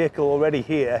a vehicle already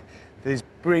here that is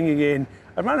bringing in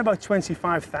around about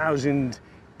 25,000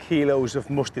 kilos of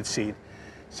mustard seed.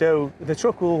 So the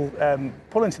truck will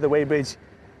pull into the weighbridge.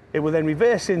 It will then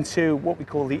reverse into what we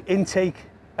call the intake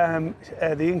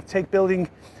building.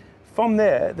 From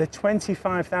there, the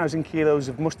 25,000 kilos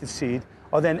of mustard seed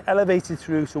are then elevated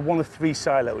through to one of 3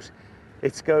 silos.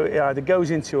 It either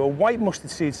goes into a white mustard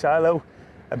seed silo,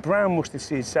 a brown mustard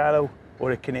seed silo,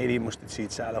 or a Canadian mustard seed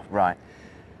silo. Right.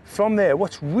 From there,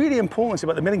 what's really important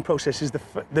about the milling process is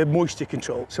the moisture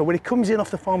control. So when it comes in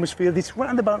off the farmer's field, it's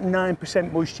around about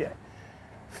 9% moisture.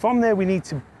 From there, we need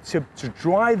to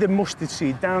dry the mustard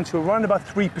seed down to around about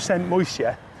 3%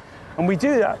 moisture. And we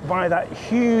do that by that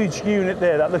huge unit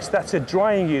there. That's a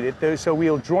drying unit. So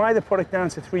we'll dry the product down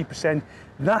to 3%.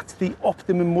 That's the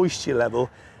optimum moisture level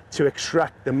to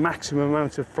extract the maximum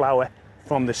amount of flour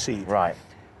from the seed. Right.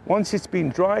 Once it's been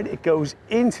dried, it goes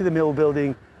into the mill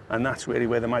building, and that's really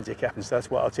where the magic happens. That's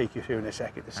what I'll take you through in a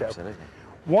second. So Absolutely.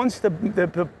 once the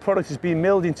product has been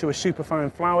milled into a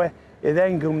superfine flour, it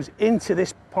then comes into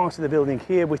this part of the building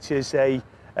here, which is a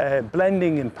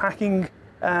blending and packing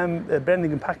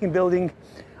building,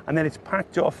 and then it's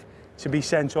packed off to be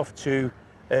sent off to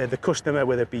the customer,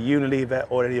 whether it be Unilever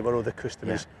or any of our other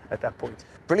customers at that point.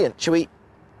 Brilliant. Shall we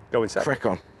Go inside. crack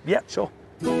on? Yeah, sure.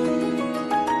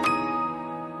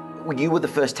 Well, you were the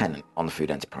first tenant on the Food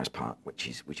Enterprise Park, which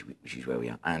is where we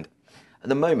are. And at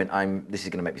the moment, this is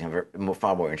going to make me sound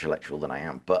far more intellectual than I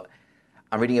am, but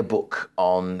I'm reading a book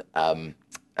on an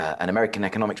American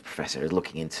economics professor who's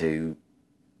looking into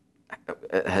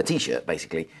her T-shirt,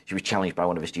 basically. She was challenged by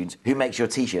one of her students, who makes your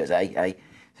T-shirts, eh?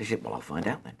 So she said, well, I'll find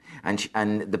out then.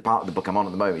 And the part of the book I'm on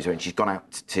at the moment is when she's gone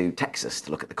out to Texas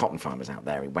to look at the cotton farmers out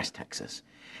there in West Texas.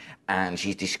 And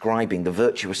she's describing the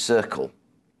virtuous circle.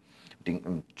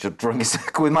 I'm drawing a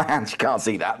circle with my hands, you can't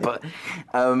see that, but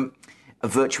a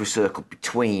virtuous circle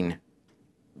between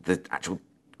the actual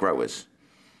growers,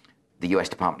 the US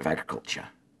Department of Agriculture,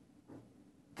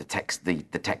 the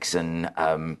Texan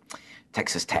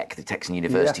Texas Tech, the Texan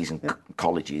universities and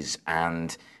colleges,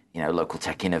 and local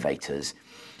tech innovators,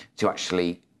 to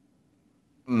actually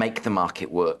make the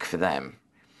market work for them,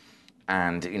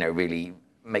 and really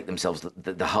make themselves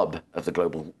the hub of the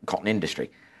global cotton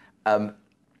industry. I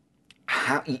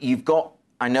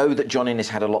know that John Innes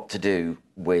had a lot to do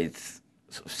with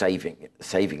sort of saving,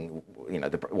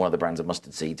 one of the brands of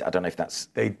mustard seeds. I don't know if that's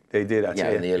they did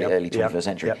actually in the early 21st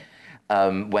century.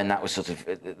 When that was sort of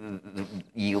the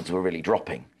yields were really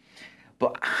dropping.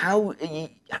 But how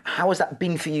has that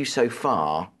been for you so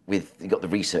far? You've got the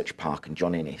research park and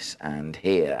John Innes and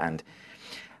here, and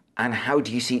And how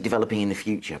do you see it developing in the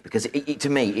future? Because to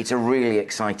me, it's a really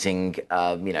exciting,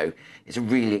 it's a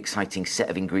really exciting set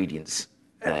of ingredients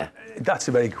there. That's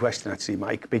a very good question, actually,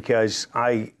 Mike, because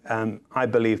I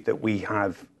believe that we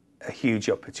have a huge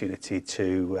opportunity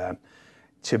to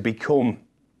become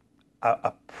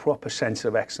a proper centre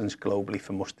of excellence globally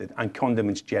for mustard and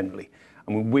condiments generally.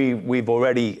 I mean, we've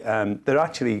already, they're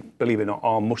actually, believe it or not,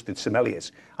 are mustard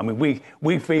sommeliers. I mean,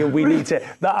 we feel we need to,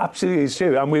 that absolutely is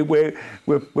true. And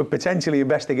we're potentially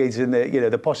investigating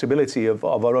the possibility of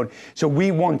our own. So we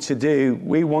want to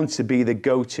be the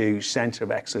go-to centre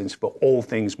of excellence for all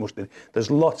things mustard.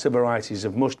 There's lots of varieties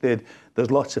of mustard.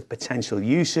 There's lots of potential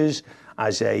uses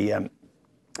as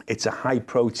it's a high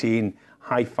protein,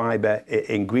 high fibre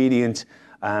ingredient.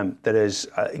 That is,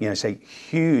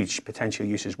 huge potential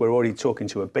uses. We're already talking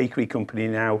to a bakery company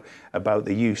now about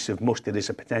the use of mustard as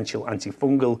a potential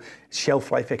antifungal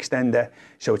shelf life extender.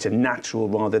 So it's a natural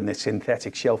rather than a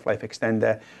synthetic shelf life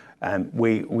extender.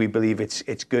 We believe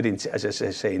it's good, as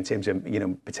I say, in terms of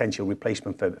potential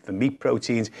replacement for meat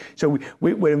proteins. So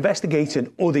we're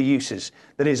investigating other uses.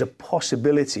 There is a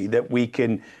possibility that we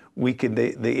can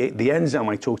the enzyme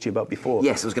I talked to you about before.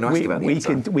 Yes, I was going to ask you about the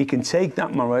enzyme. We can take that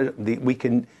we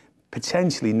can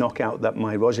potentially knock out that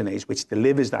myrosinase, which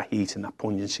delivers that heat and that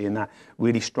pungency and that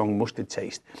really strong mustard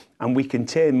taste, and we can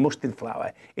turn mustard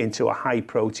flour into a high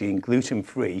protein,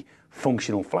 gluten-free,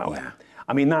 functional flour. Yeah.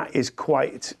 I mean, that is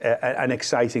quite an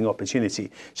exciting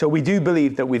opportunity. So we do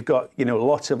believe that we've got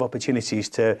lots of opportunities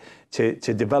to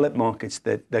develop markets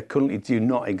that currently do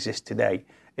not exist today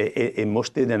in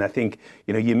mustard. And I think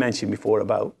you mentioned before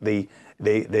about the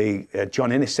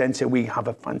John Innes Centre. We have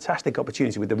a fantastic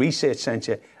opportunity with the research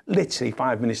centre literally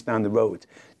 5 minutes down the road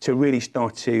to really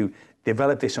start to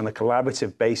develop this on a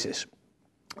collaborative basis.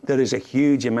 There is a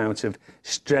huge amount of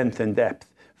strength and depth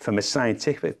from a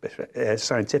scientific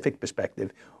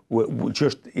perspective,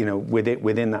 just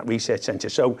within that research centre.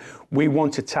 So we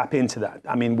want to tap into that.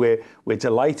 I mean, we're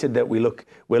delighted that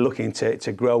we're looking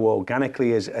to grow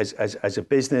organically as a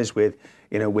business with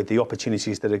the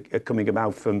opportunities that are coming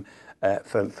about from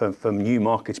new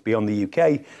markets beyond the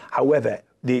UK. However,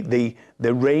 the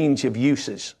range of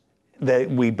uses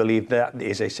that we believe that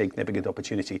is a significant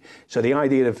opportunity. So the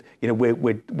idea of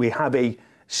we have a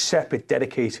separate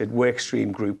dedicated work stream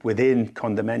group within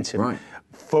Condimentum, right,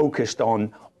 focused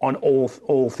on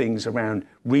all things around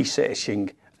researching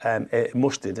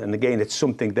mustard. And again, it's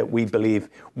something that we believe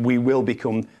we will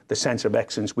become the centre of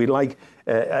excellence. We'd like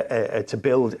to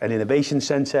build an innovation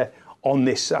centre on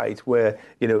this site where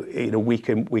we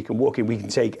can walk in, we can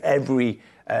take every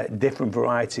different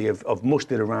variety of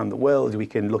mustard around the world. We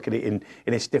can look at it in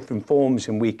its different forms,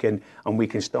 and we can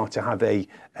start to have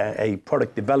a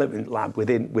product development lab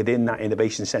within that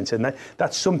innovation centre. And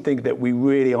that's something that we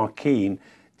really are keen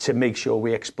to make sure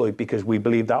we exploit, because we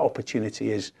believe that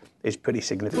opportunity is pretty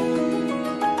significant.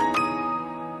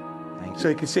 So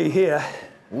you can see here,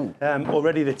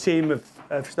 already the team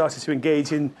have started to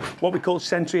engage in what we call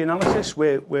sensory analysis,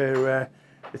 where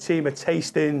the team are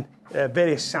tasting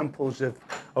various samples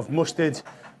of mustard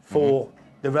for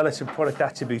the relative product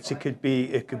attributes. It could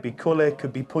be colour, it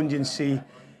could be pungency,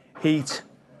 heat.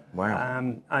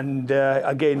 Wow.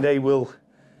 Again, they will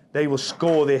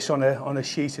score this on a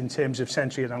sheet in terms of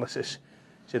sensory analysis.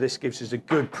 So this gives us a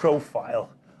good profile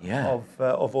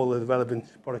of all of the relevant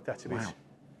product attributes. Wow.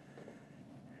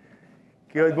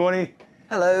 Good morning.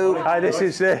 Hello. Hi, this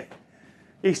is the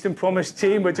Eastern Promise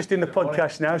team. We're just in the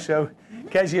podcast now. So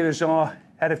Kezia is our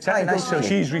head of technical, so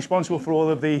she's responsible for all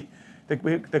of the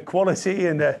quality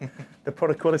and the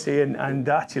product quality, and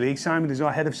actually Simon is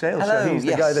our head of sales. Hello, so he's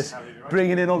the guy that's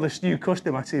bringing in all this new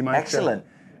custom, actually, Mike. Excellent.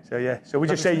 So we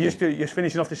just say you're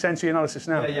finishing off the sensory analysis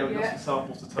now. Yeah, we've got some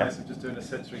samples to taste. I'm just doing a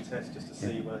sensory test just to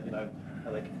see where,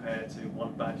 how they compare to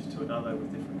one batch to another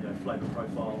with different flavour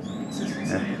profiles and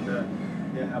consistency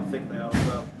and how thick they are as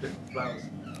well, different flavours.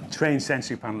 Trained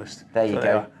sensory panellist. There you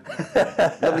go.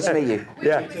 Lovely to meet you.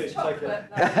 Yeah. You too, take care.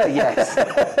 Yes.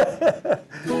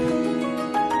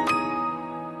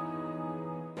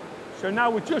 So now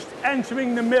we're just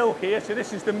entering the mill here. So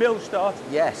this is the mill start.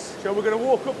 Yes. So we're going to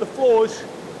walk up the floors.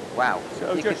 Wow.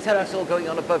 So you can tell it's all going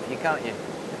on above you, can't you?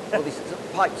 All these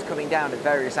pipes coming down at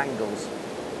various angles.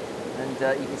 And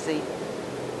you can see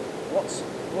what's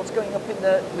going up in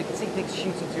the... We can see things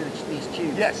shooting through these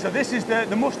tubes. Yes, so this is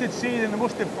the mustard seed and the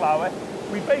mustard flour.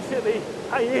 We basically,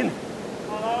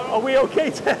 are we okay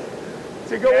to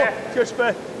go up just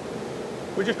for...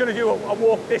 We're just going to do a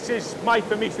walk. This is Mike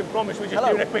from Eastern Promise. We're just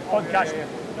doing a quick podcast.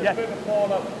 There's a bit of a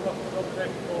fall up across the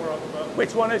floor.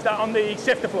 Which one is that, on the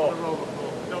sifter floor? On the roller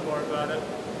floor. Don't worry about it.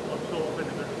 I'm sort of in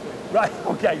the middle. Right,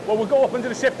 okay. Well, we'll go up under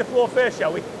the sifter floor first,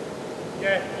 shall we?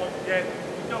 Yeah, yeah.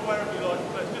 You don't wear it, you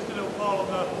like, but just a little pile on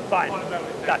the... Fine,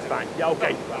 that's fine. Yeah,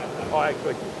 okay. All right,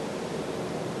 good.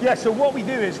 Yeah, so what we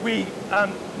do is we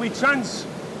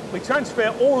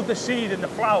transfer all of the seed and the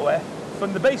flour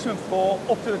from the basement floor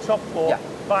up to the top floor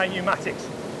via pneumatics.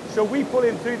 So we pull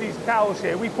in through these cowls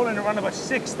here, we pull in around about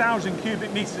 6,000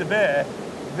 cubic meters of air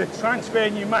that transfer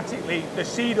pneumatically the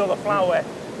seed or the flour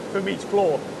from each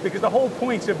floor, because the whole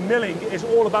point of milling is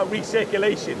all about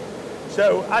recirculation.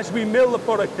 So as we mill the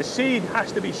product, the seed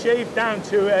has to be shaved down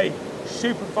to a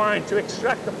super fine to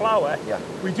extract the flour.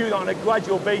 We do that on a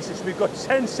gradual basis. We've got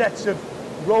 10 sets of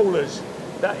rollers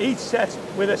that each set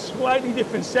with a slightly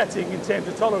different setting in terms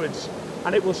of tolerance,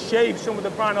 and it will shave some of the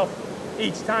bran off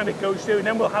each time it goes through. And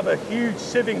then we'll have a huge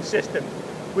sieving system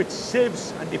which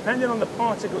sieves, and depending on the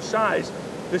particle size,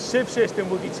 the sieve system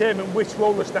will determine which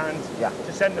roller stand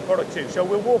to send the product to. So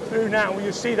we'll walk through now and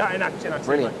you'll see that in action.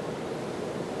 Brilliant.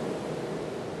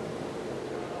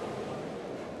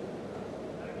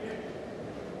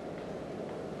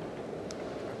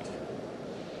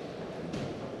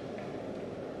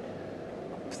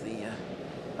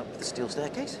 Up the steel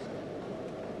staircase.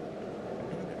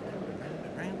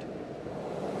 Round.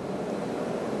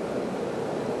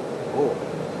 Oh.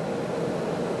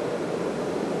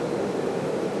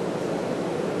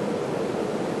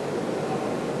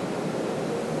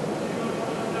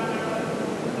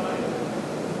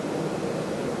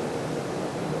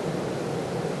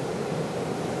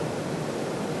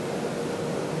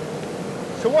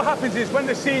 So what happens is when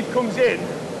the seed comes in,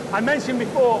 I mentioned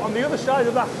before, on the other side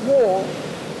of that wall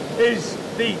is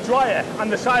the dryer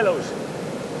and the silos.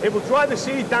 It will dry the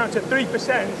seed down to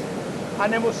 3%,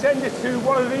 and then we'll send it to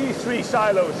one of these 3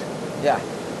 silos.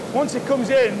 Once it comes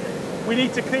in, we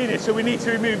need to clean it, so we need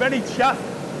to remove any chaff,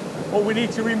 or we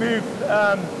need to remove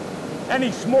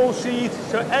any small seed,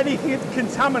 so any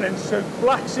contaminants, so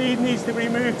black seed needs to be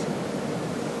removed.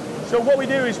 So what we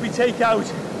do is we take out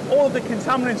all of the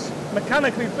contaminants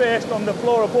mechanically first on the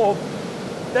floor above,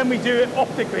 then we do it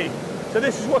optically. So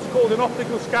this is what's called an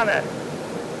optical scanner.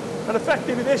 And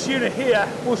effectively this unit here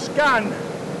will scan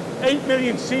 8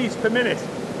 million seeds per minute.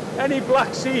 Any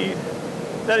black seed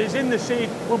that is in the seed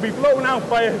will be blown out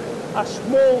by a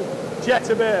small jet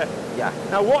of air.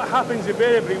 Now what happens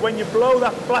invariably when you blow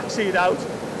that black seed out,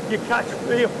 you catch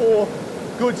 3 or 4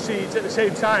 good seeds at the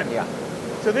same time.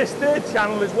 So this third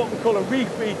channel is what we call a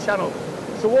refeed channel.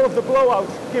 So all of the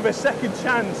blowouts give a second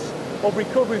chance of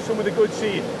recovering some of the good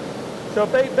seed. So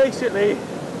basically,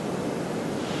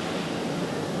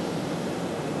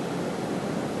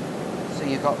 so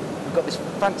we've got this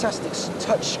fantastic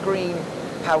touchscreen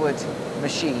powered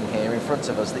machine here in front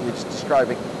of us that you're just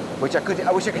describing, which I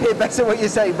wish I could hear better what you're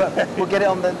saying, but we'll get it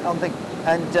on thing.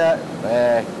 And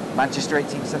Manchester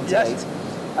 1878,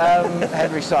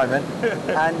 Henry Simon,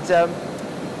 and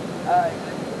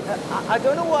I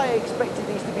don't know why I expected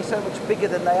these to be so much bigger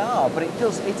than they are, but it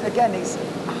does. It's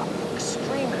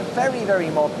extreme, very, very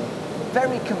modern,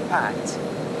 very compact,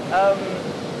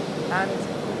 and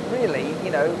really,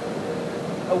 you know,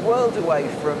 a world away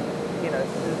from, you know,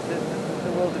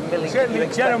 the world of milling. Certainly,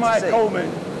 Jeremiah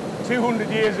Coleman, 200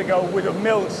 years ago, would have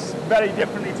milled very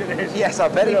differently to this. Yes, I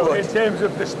bet he would. In terms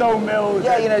of the stone mills.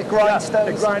 Yeah, you know, grindstones.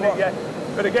 The grinding,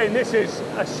 But again, this is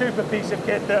a super piece of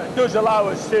kit that does allow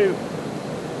us to.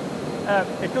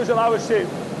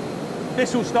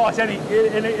 This will start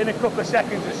in a couple of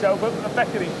seconds or so, but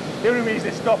effectively, the only reason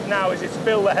it's stopped now is it's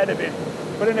filled ahead of it.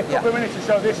 But in a couple of minutes or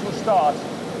so, this will start.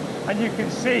 And you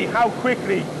can see how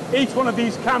quickly each one of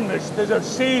these cameras, there's a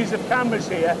series of cameras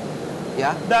here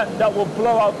that will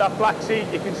blow out that black seed.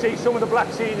 You can see some of the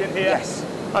black seed in here. Yes.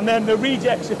 And then the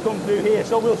rejects have come through here.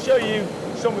 So we'll show you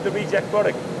some of the reject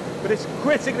product. But it's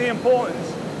critically important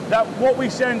that what we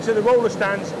send to the roller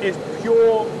stands is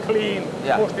pure, clean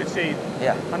mustard seed.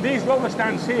 And these roller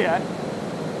stands here,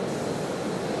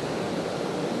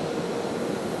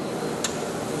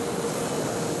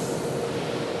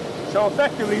 so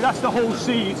effectively that's the whole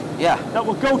seed that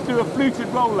will go through a fluted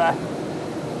roller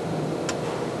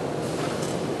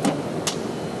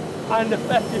and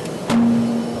effectively.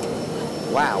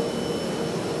 Wow.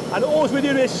 And all we're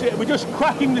doing is we're just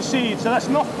cracking the seed, so that's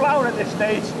not flour at this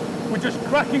stage. We're just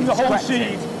cracking the whole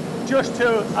seed just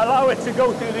to allow it to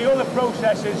go through the other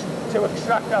processes to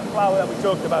extract that flour that we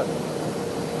talked about.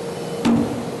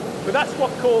 But that's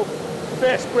what's called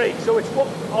first break. So it's what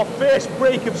our first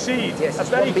break of seed. Yes, a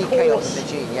very coarse, the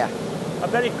gene, a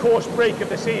very coarse break of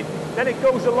the seed. Then it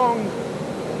goes along.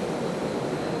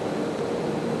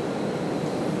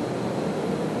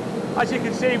 As you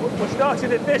can see, we're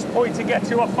starting at this point to get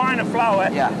to a finer flour.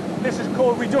 This is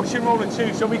called reduction roller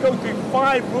 2. So we go through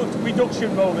 5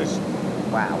 reduction rollers.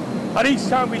 Wow. And each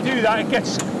time we do that, it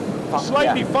gets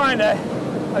slightly finer.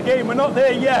 Again, we're not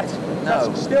there yet. No.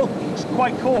 That's still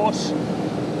quite coarse.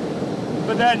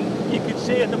 But then you can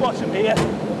see at the bottom here,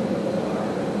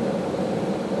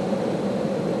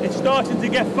 it's starting to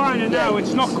get finer now.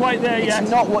 It's not quite there yet.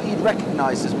 It's not what you'd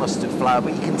recognise as mustard flour,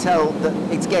 but you can tell that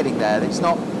it's getting there. It's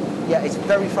not. Yeah, it's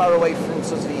very far away from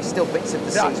sort of still bits of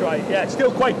the seed. That's right. Yeah, it's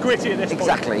still quite gritty at this point.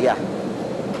 Exactly. Yeah.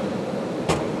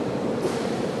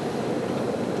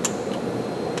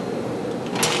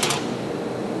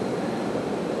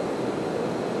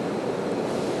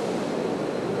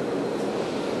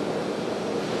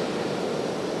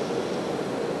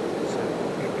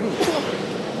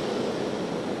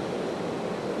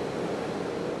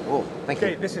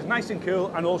 Okay, this is nice and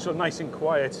cool and also nice and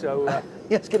quiet. So yeah,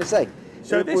 I was going to say.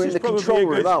 So this we're is in the probably control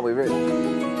room, good, aren't we? Really?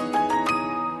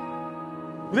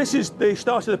 This is the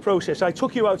start of the process. I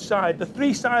took you outside. The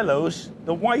 3 silos,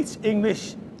 the white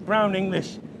English, brown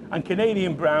English, and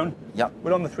Canadian brown. Yep.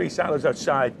 We're on the 3 silos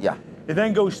outside. Yeah. It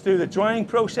then goes through the drying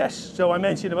process. So I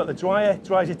mentioned about the dryer,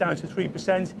 dries it down to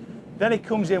 3%. Then it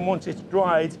comes in once it's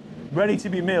dried, ready to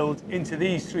be milled into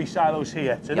these 3 silos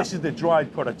here. So this is the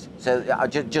dried product. So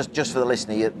just for the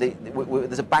listener,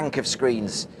 there's a bank of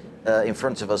screens in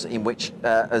front of us in which,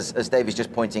 as Dave is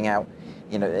just pointing out,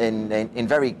 you know, in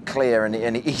very clear and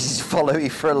easy to follow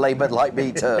for a layman like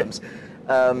me terms,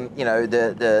 you know,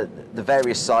 the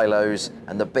various silos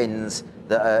and the bins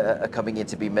that are coming in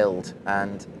to be milled.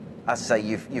 And as I say,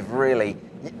 you've really,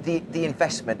 the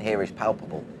investment here is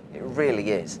palpable. It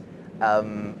really is.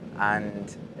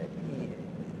 And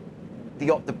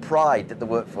the pride that the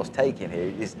workforce take in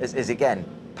here is again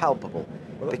palpable,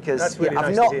 because that's really I've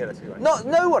nice not, to hear, that's right.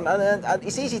 no one, and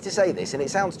it's easy to say this and it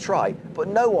sounds trite, but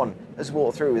no one has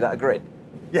walked through without a grin.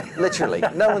 Yeah, literally,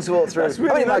 no one's walked through. That's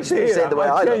really I mean, nice it might just be saying the way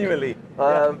I genuinely,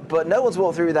 look, but no one's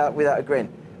walked through without a grin.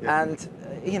 Yeah. And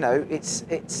you know, it's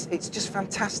just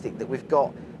fantastic that we've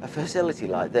got a facility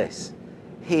like this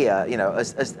here. You know,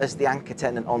 as the anchor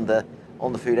tenant on the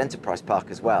Food Enterprise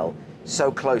Park as well,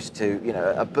 so close to, you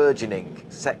know, a burgeoning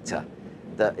sector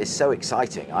that is so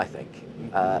exciting. I think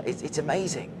it's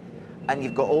amazing, and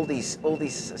you've got all these.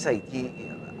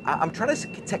 I'm trying to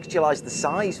contextualize the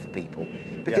size for people,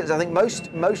 because I think most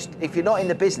if you're not in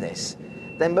the business,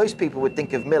 then most people would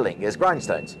think of milling as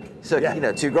grindstones. So you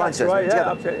know, 2 grindstones right, together,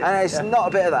 absolutely. and it's not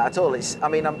a bit of that at all. It's, I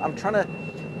mean, I'm trying to.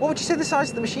 What would you say the size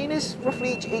of the machine is,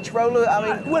 roughly each roller?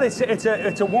 I mean, well, it's a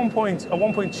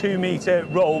 1.2 meter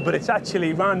roll, but it's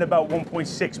actually around about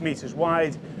 1.6 meters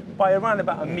wide by around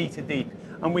about 1 meter deep,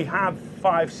 and we have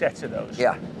 5 sets of those.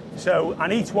 Yeah. So,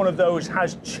 and each one of those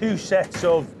has 2 sets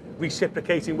of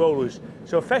reciprocating rollers.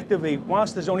 So effectively,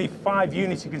 whilst there's only 5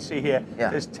 units you can see here,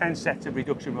 there's 10 sets of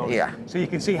reduction rollers. Yeah. So you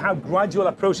can see how gradual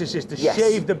that process is to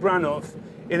shave the bran off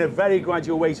in a very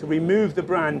gradual way, to remove the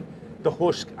bran, the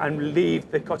husk, and leave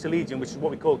the cotyledon, which is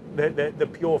what we call the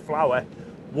pure flour.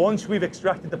 Once we've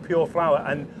extracted the pure flour,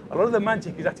 and a lot of the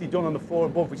magic is actually done on the floor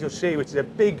above, which you'll see, which is a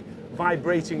big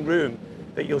vibrating room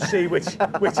that you'll see, which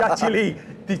actually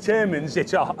determines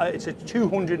it's a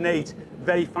 208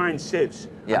 very fine sieves,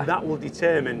 and that will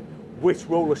determine which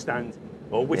roller stand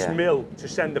or which mill to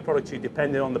send the product to,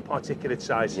 depending on the particulate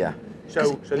size. Yeah.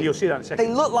 So you'll see that in a second.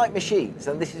 They look like machines,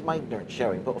 and this is my ignorance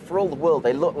showing, but for all the world,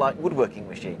 they look like woodworking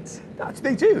machines.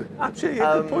 They do, absolutely.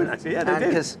 Good point, actually. Yeah, they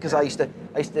do. Because I used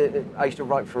to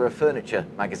write for a furniture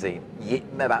magazine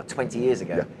about 20 years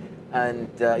ago, and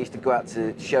I used to go out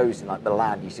to shows in like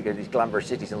Milan. Used to go to these glamorous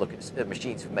cities and look at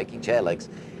machines for making chair legs,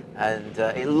 and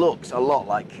it looks a lot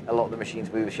like a lot of the machines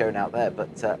we were showing out there. But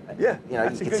you know,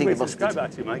 you can see the mustard.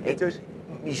 It does.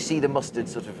 You see the mustard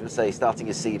sort of, say, starting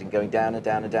as seed and going down and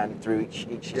down and down through each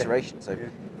iteration. So,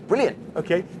 brilliant.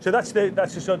 Okay, so that's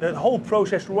the whole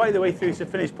process right the way through to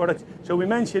finished product. So we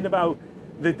mentioned about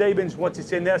the day bins, once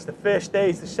it's in there. That's the first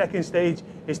stage. The second stage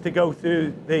is to go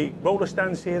through the roller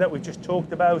stands here that we've just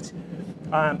talked about,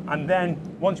 and then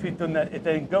once we've done that, it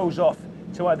then goes off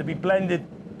to either be blended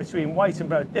between white and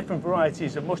brown, different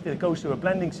varieties of mustard. It goes through a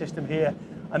blending system here,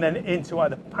 and then into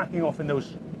either packing off in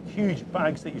those huge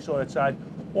bags that you saw outside,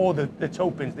 or the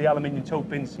tote bins, the aluminium tote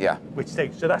bins, which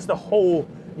takes. So that's the whole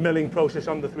milling process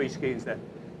on the 3 skeins there.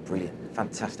 Brilliant,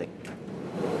 fantastic.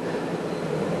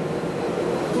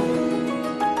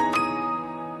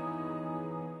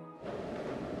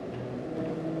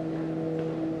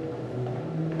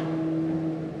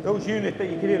 Those units that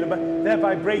you can hear, they're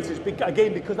vibrators,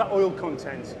 again, because that oil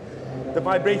content, the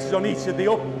vibrators on each of the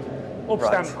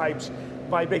upstand pipes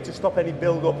vibrate to stop any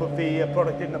build-up of the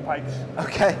product in the pipes.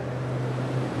 Okay.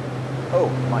 Oh,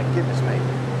 my goodness me.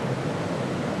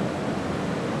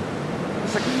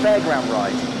 It's like a fairground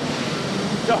ride.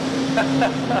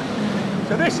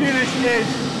 So this unit is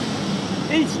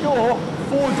each door,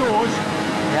 4 doors.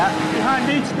 Yeah. Behind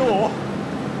each door,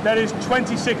 there is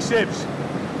 26 sieves.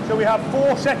 So we have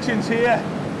 4 sections here,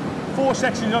 4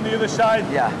 sections on the other side.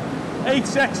 Yeah. 8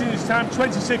 sections times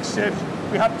 26 sieves.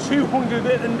 We have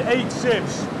 208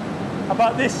 sieves.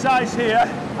 About this size here.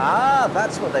 Ah,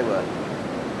 that's what they were.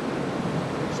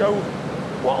 So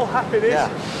what will happen is Yeah.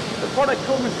 the product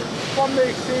comes from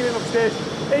the ceiling upstairs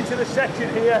into the section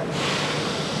here.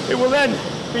 It will then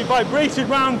be vibrated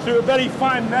round through a very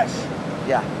fine mesh,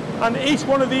 Yeah. and each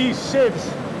one of these sieves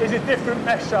is a different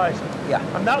mesh size. Yeah.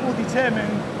 And that will determine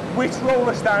which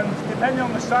roller stand, depending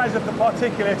on the size of the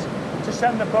particulate, to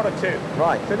send the product to.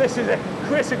 Right. So this is a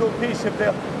critical piece of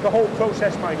the whole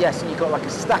process, Mike. Yes, and you've got like a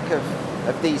stack of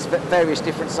these various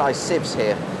different size sieves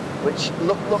here, which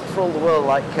look for all the world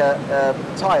like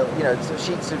tile, you know, sort of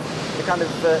sheets of the kind of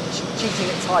cheating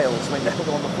at tiles when they're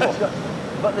on the floor.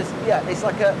 But there's, yeah, it's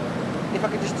like a, if I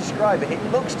could just describe it,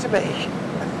 it looks to me,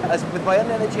 as with my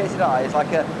uneducated eye, it's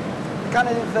like a kind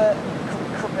of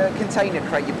container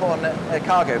crate you put on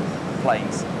cargo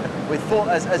planes with 4,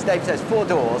 as Dave says, 4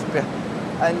 doors,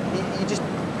 and you just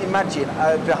imagine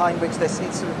behind which there's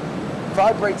it's sort of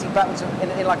vibrating backwards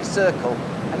in like a circle,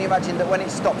 and you imagine that when it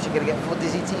stops you're going to get 4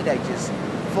 dizzy teenagers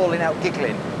falling out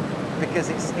giggling because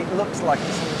it looks like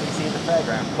it's something you see in the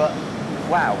fairground. But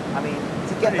wow, I mean,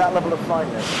 to get that level of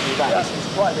fineness through that,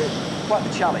 it's quite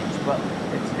the challenge. But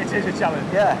it is a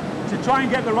challenge. Yeah. To try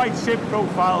and get the right sieve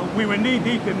profile, we were knee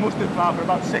deep in mustard flour for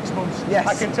about 6 months. Yes.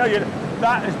 I can tell you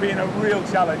that has been a real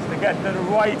challenge to get the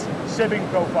right sieving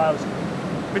profiles.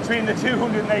 Between the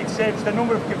 208 sieves, the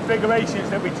number of configurations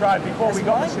that we tried before we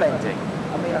got the sieve. mind-bending.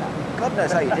 I mean, God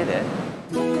knows how you did it.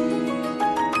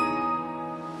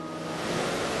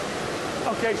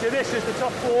 Okay, so this is the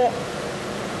top 4.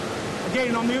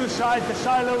 Again, on the other side, the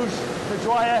silos, the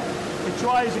dryer. It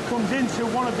dries, it comes into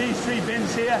one of these 3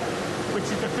 bins here, which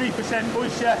is the 3%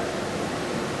 moisture.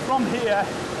 From here,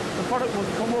 the product will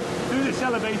come up through this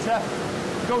elevator,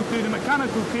 go through the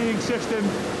mechanical cleaning system,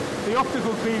 the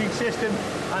optical cleaning system,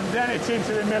 and then it's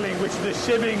into the milling, which is the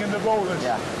sieving and the rollers.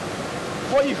 Yeah.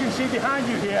 What you can see behind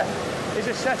you here is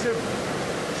a set of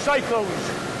cyclones.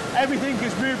 Everything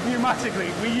is moved pneumatically.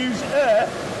 We use air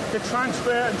to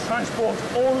transfer and transport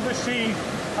all of the seed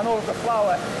and all of the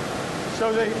flour.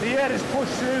 So the air is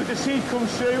pushed through, the seed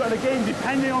comes through, and again,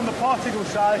 depending on the particle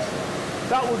size,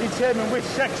 that will determine which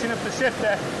section of the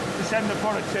sifter to send the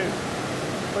product to.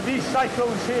 But these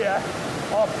cyclones here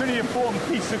are a pretty important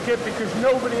piece of kit because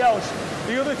nobody else,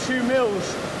 the other 2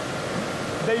 mills,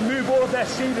 they move all of their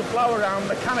seed and flour around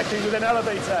mechanically with an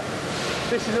elevator.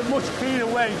 This is a much cleaner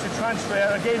way to transfer.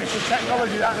 Again, it's a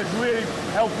technology that has really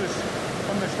helped us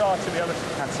from the start, to be honest.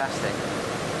 Fantastic.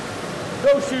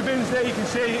 Those 2 bins there you can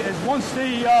see is once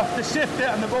the sifter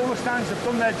and the roller stands have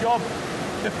done their job,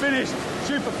 the finished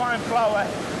superfine flour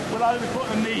will either be put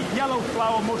in the yellow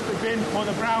flour mustard bin or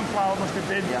the brown flour mustard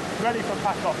bin, ready for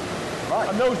pack off. Right.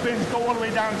 And those bins go all the way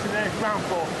down to the ground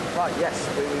floor. Right, yes,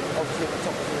 we obviously at the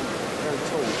top of the very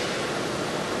tall.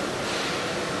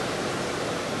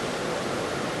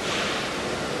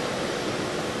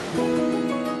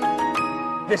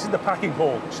 This is the packing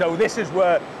hall. So this is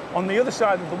where, on the other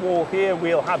side of the wall here,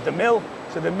 we'll have the mill.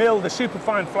 So the mill, the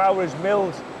superfine flour is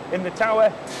milled in the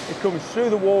tower. It comes through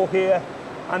the wall here,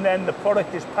 and then the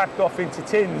product is packed off into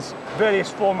tins,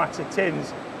 various formats of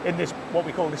tins, in this, what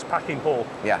we call this packing hall.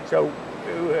 Yeah. So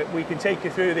we can take you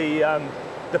through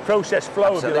the process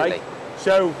flow, Absolutely. if you like.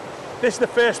 So this is the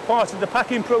first part of the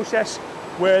packing process,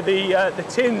 where the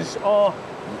tins are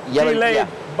delayed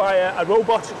by a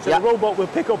robot. So the robot will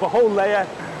pick up a whole layer.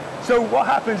 So what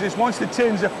happens is once the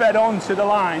tins are fed onto the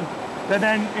line, they're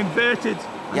then inverted,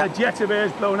 and a jet of air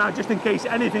is blown out just in case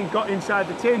anything got inside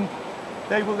the tin.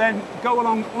 They will then go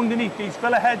along underneath these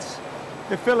filler heads.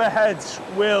 The filler heads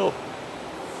will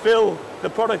fill the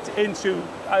product into,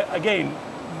 again,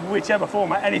 whichever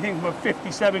format, anything from a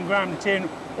 57 gram tin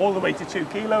all the way to 2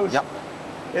 kilos. Yep.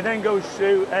 It then goes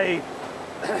through a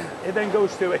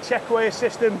check weigher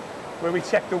system where we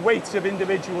check the weights of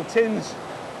individual tins.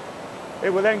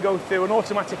 It will then go through an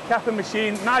automatic capping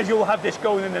machine. Nigel will have this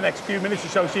going in the next few minutes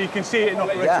or so you can see it in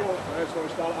operation.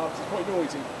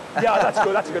 Yeah, that's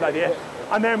good. That's a good idea.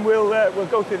 And then we'll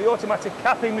go through the automatic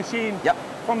capping machine. Yep.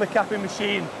 From the capping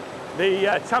machine,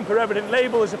 the tamper-evident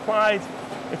label is applied.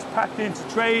 It's packed into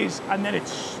trays, and then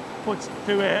it's put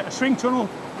through a shrink tunnel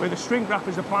where the shrink wrap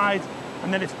is applied,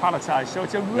 and then it's palletized. So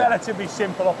it's a relatively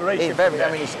simple operation. I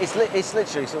mean, it's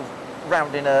literally sort of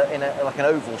round in a like an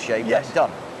oval shape. Yes. And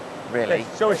done. Really.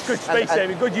 Yes. So it's good space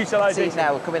saving, good utilisation. See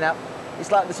now we're coming out. It's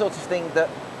like the sort of thing that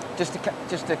just to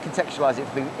contextualise it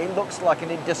for me, it looks like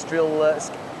an industrial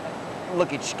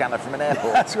luggage scanner from an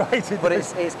airport. That's right. But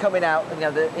it's coming out. You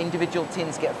know, the individual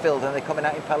tins get filled, and they're coming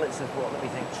out in pallets of what? Let me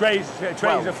think. Trays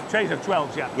of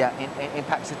 12s, yeah. Yeah, in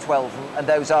packs of 12, and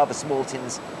those are the small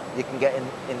tins you can get in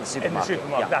the supermarket. In the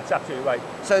supermarket, yeah. That's absolutely right.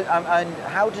 So, and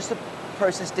how does the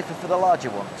process differ for the larger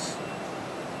ones?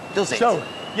 Does it? So,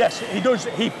 yes, he does.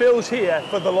 He fills here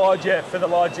for the larger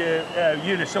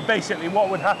units. So basically, what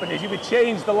would happen is you would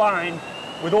change the line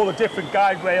with all the different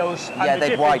guide rails and the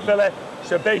different filler.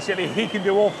 So basically, he can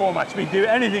do all formats. We do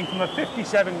anything from a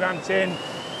 57-gram tin.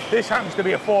 This happens to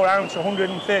be a 4-ounce,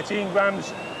 113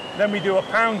 grams. Then we do a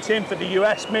pound tin for the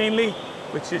US mainly,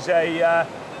 which is a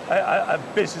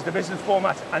business-to-business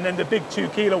format, and then the big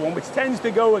 2-kilo one, which tends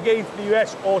to go again for the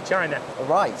US or China.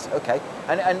 Right. Okay.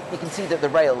 And you can see that the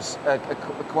rails are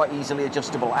quite easily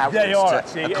adjustable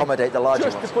outwards to accommodate the larger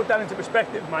ones. Just to put that into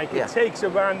perspective, Mike, it takes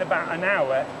around about an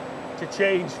hour to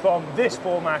change from this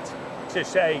format to,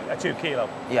 say, a 2-kilo.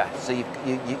 Yeah. So you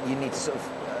need to sort of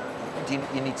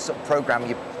you need to sort of program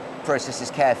your processes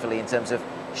carefully in terms of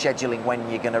scheduling when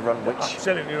you're going to run which.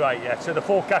 Absolutely right. Yeah. So the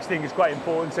forecasting is quite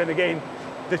important, and again,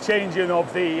 the changing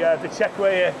of the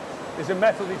checkweigher. There's a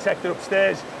metal detector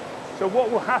upstairs. So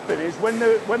what will happen is when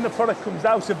the product comes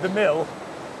out of the mill,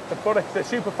 the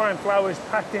superfine flour is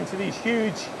packed into these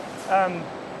huge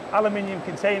aluminium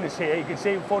containers here. You can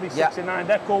see 46 and 9.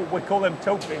 We call them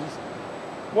tote bins.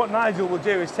 What Nigel will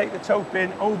do is take the tote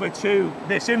bin over to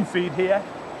this infeed here,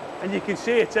 and you can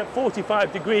see it's at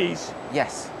 45 degrees.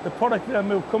 Yes. The product then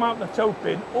will come out the tote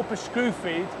bin, up a screw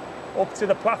feed, up to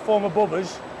the platform above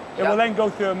us. It will then go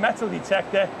through a metal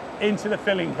detector into the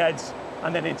filling heads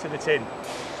and then into the tin.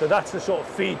 So that's the sort of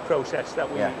feed process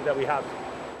that we have.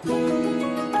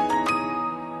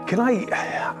 Can I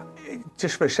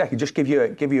just for a second just give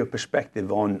you a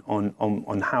perspective on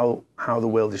how the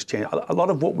world has changed? A lot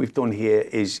of what we've done here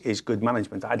is good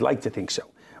management. I'd like to think so,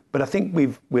 but I think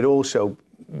we've had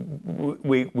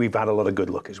a lot of good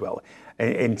luck as well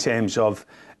in terms of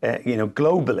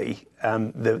globally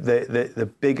the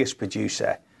biggest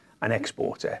producer and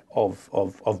exporter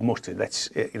of mustard. Let's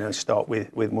start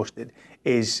with mustard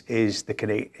is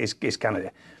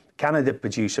Canada. Canada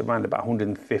produce around about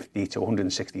 150 to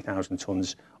 160,000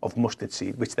 tons of mustard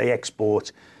seed, which they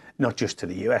export not just to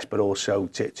the US but also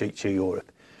to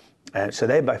Europe. So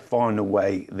they're by far and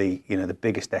away the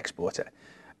biggest exporter.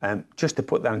 Just to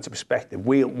put that into perspective,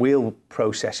 we'll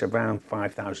process around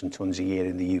 5,000 tons a year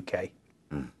in the UK.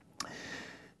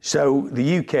 So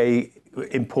the UK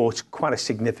imports quite a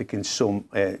significant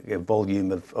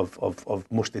volume of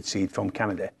mustard seed from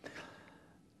Canada.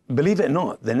 Believe it or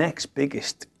not, the next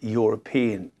biggest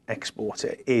European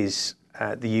exporter is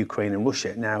the Ukraine and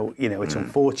Russia. Now, it's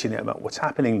unfortunate about what's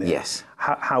happening there. Yes.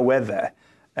 However,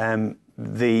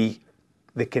 the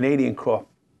Canadian crop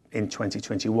in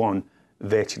 2021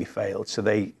 virtually failed. So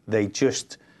they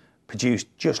just produced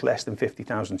just less than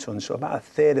 50,000 tons, so about a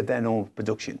third of their normal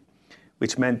production,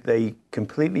 which meant they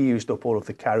completely used up all of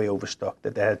the carryover stock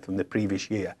that they had from the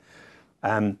previous year.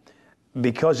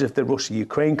 Because of the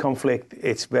Russia-Ukraine conflict,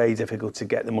 it's very difficult to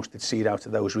get the mustard seed out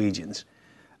of those regions.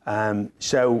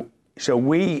 So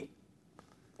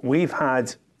we've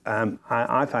had,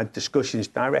 I've had discussions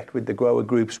direct with the grower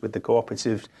groups, with the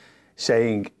cooperatives,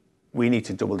 saying we need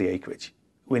to double the acreage.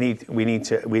 We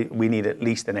need at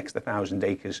least an extra 1,000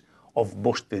 acres of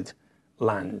mustard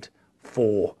land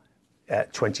for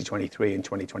 2023 and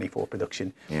 2024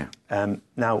 production. Yeah.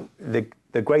 Now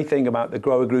the great thing about the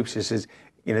grower groups is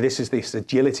this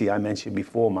agility I mentioned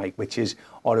before, Mike, which is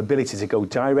our ability to go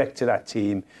direct to that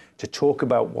team, to talk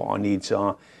about what our needs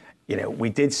are. We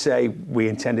did say we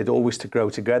intended always to grow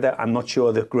together. I'm not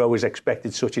sure the growers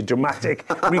expected such a dramatic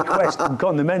request from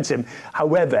Condimentum.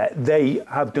 However, they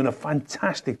have done a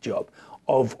fantastic job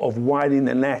of widening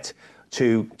the net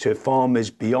to farmers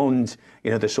beyond,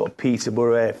 the sort of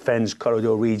Peterborough, Fens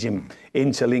corridor region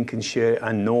into Lincolnshire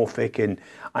and Norfolk, and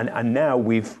now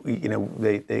we've,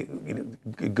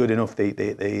 good enough.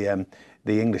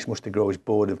 The English Mustard Growers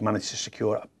Board have managed to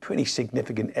secure a pretty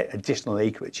significant additional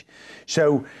acreage.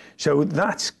 So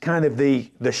that's kind of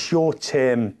the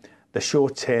short-term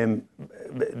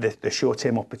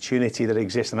opportunity that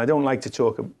exists. And I don't like to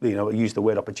talk, use the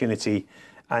word opportunity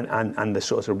and the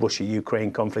sort of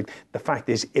Russia-Ukraine conflict. The fact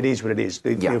is, it is what it is.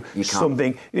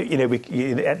 Something,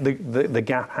 the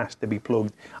gap has to be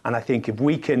plugged. And I think if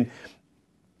we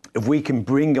can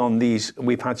bring on these,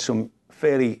 we've had some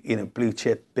fairly,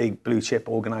 big blue chip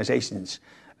organisations.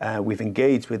 We've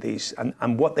engaged with these,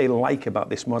 and what they like about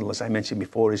this model, as I mentioned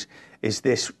before, is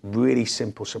this really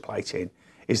simple supply chain.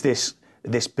 Is this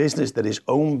business that is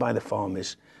owned by the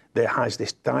farmers, that has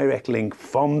this direct link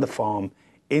from the farm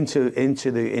into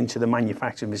the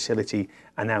manufacturing facility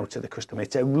and out to the customer.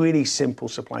 It's a really simple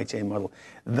supply chain model.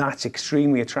 That's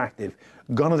extremely attractive.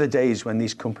 Gone are the days when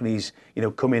these companies,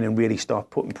 come in and really start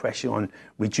putting pressure on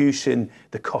reducing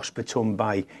the cost per ton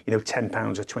by,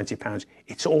 £10 or £20.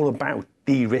 It's all about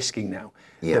de-risking now.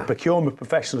 Yeah. The procurement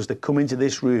professionals that come into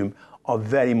this room are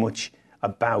very much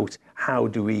about how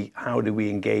do we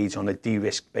engage on a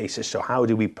de-risk basis. So how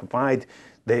do we provide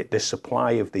the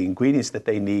supply of the ingredients that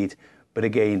they need, but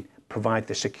again, provide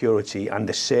the security and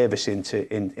the service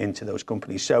into those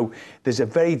companies. So there's a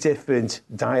very different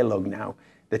dialogue now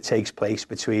that takes place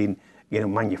between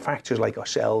manufacturers like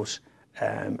ourselves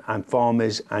and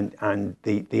farmers and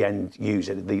the end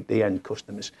user, the end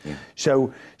customers. Yeah.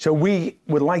 So we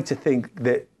would like to think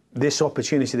that this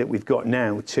opportunity that we've got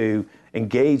now to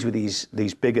engage with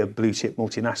these bigger blue chip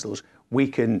multinationals, we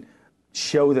can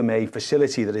show them a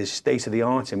facility that is state of the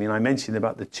art. I mean, I mentioned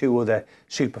about the two other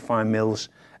superfine mills.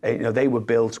 They were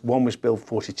built, one was built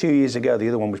 42 years ago, the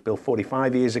other one was built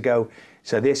 45 years ago.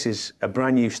 So this is a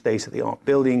brand new state of the art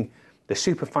building. The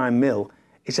superfine mill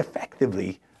is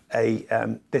effectively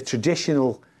the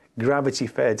traditional gravity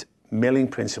fed milling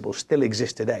principles still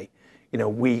exist today.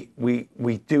 We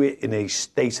do it in a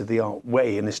state of the art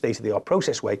way, in a state of the art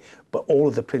process way, but all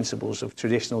of the principles of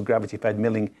traditional gravity fed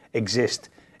milling exist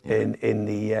in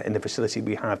the facility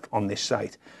we have on this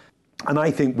site. And I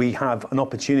think we have an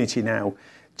opportunity now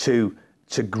to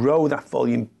grow that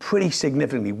volume pretty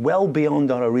significantly, well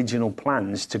beyond our original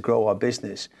plans to grow our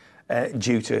business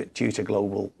due to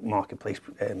global marketplace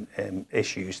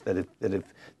issues that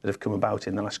have come about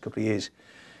in the last couple of years.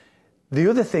 The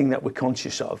other thing that we're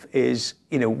conscious of is,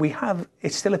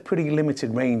 it's still a pretty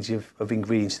limited range of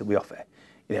ingredients that we offer.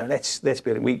 Let's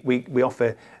be honest, we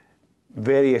offer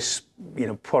various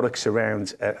products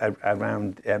around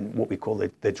what we call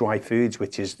the dry foods,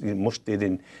 which is mustard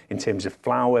in terms of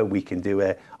flour. We can do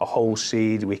a whole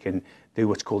seed. We can do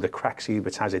what's called a crack seed,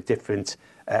 which has a different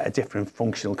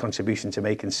functional contribution to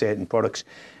making certain products.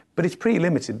 But it's pretty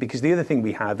limited because the other thing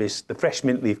we have is the fresh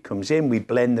mint leaf comes in. We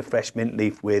blend the fresh mint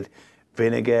leaf with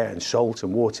vinegar and salt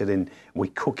and water, and we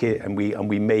cook it and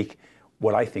we make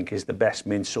what I think is the best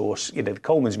mint sauce. The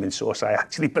Coleman's mint sauce, I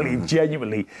actually believe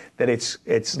genuinely that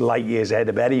it's light years ahead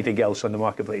of anything else on the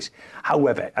marketplace.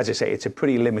 However, as I say, it's a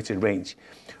pretty limited range.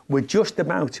 We're just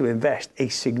about to invest a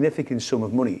significant sum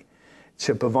of money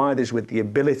to provide us with the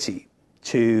ability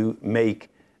to make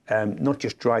not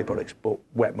just dry products, but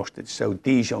wet mustard. So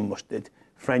Dijon mustard,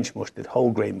 French mustard, whole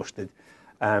grain mustard.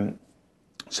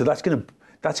 So that's going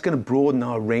to broaden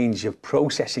our range of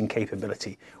processing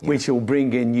capability, which will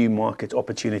bring in new market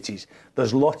opportunities.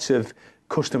 There's lots of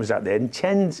customers out there, and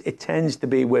it tends to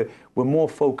be we're more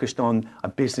focused on a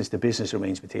business-to-business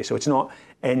arrangement here. So it's not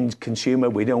end consumer.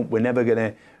 We're never going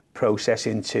to process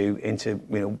into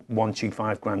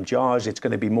 125 gram jars. It's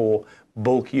going to be more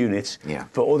bulk units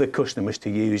for other customers to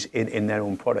use in their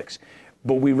own products.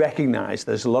 But we recognise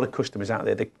there's a lot of customers out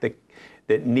there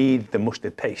that need the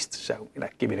mustard paste. So,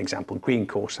 give you an example, Green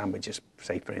Course sandwiches,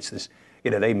 say for instance,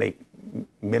 they make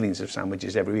millions of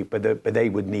sandwiches every week, but they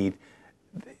would need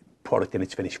product in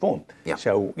its finished form. Yeah.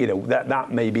 So,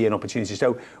 that may be an opportunity.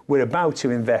 So we're about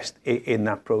to invest in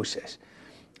that process.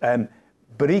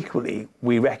 But equally,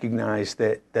 we recognise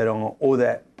that there are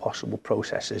other possible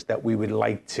processes that we would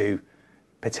like to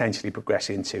potentially progress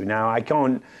into. Now, I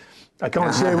can't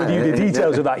share with you the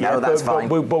details of that yet. No, that's fine.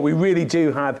 But we really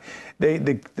do have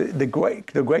the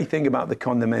great thing about the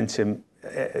Condimentum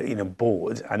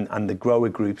board and the grower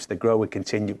groups, the grower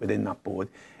contingent within that board,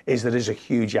 is that there's a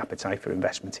huge appetite for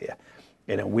investment here.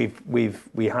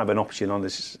 We have an option on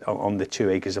the 2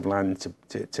 acres of land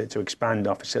to expand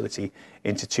our facility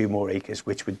into 2 more acres,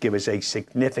 which would give us a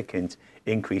significant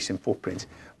increase in footprint.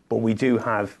 But we do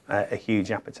have a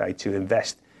huge appetite to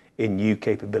invest in new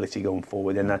capability going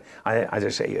forward. And as I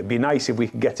say, it'd be nice if we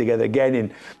could get together again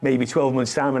in maybe 12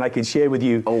 months' time and I can share with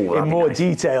you in more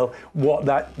detail what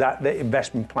that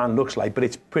investment plan looks like. But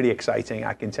it's pretty exciting,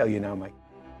 I can tell you now, Mike.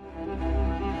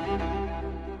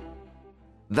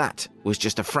 That was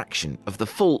just a fraction of the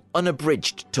full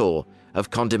unabridged tour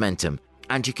of Condimentum,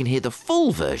 and you can hear the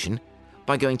full version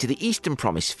by going to the Eastern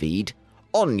Promise feed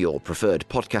on your preferred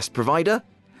podcast provider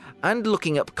and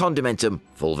looking up Condimentum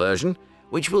full version,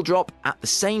 which will drop at the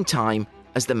same time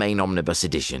as the main omnibus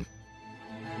edition.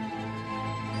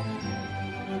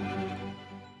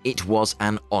 It was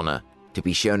an honour to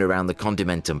be shown around the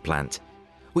Condimentum plant,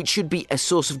 which should be a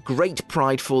source of great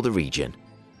pride for the region.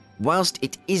 Whilst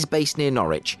it is based near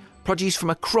Norwich, produce from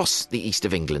across the east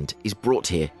of England is brought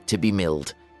here to be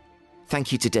milled.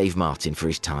 thank you to Dave Martin for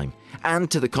his time, and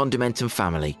to the Condimentum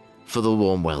family for the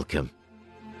warm welcome.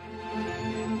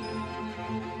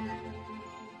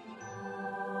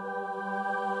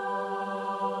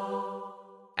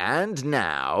 And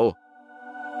now,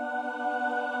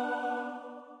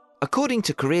 according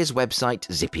to Careers website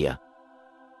Zippia,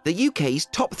 the UK's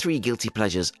top 3 guilty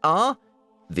pleasures are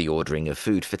the ordering of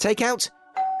food for takeout,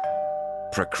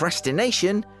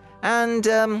 procrastination, and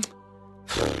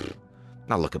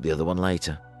I'll look up the other one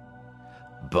later.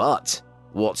 But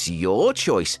what's your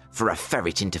choice for a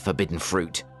ferret into forbidden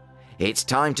fruit? It's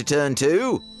time to turn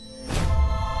to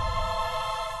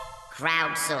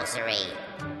Crowd sorcery.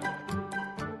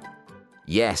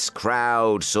 Yes,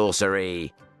 crowd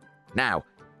sorcery. Now,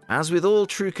 as with all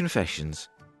true confessions,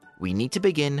 we need to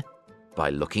begin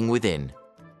by looking within.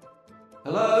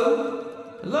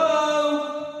 Hello?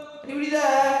 Hello? Anybody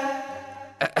there?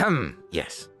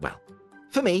 Yes, well,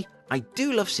 for me, I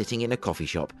do love sitting in a coffee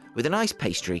shop with a nice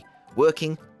pastry,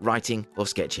 working, writing, or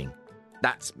sketching.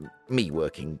 That's me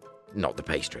working, not the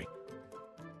pastry.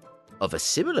 Of a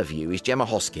similar view is Gemma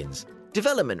Hoskins,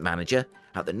 Development Manager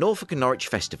at the Norfolk and Norwich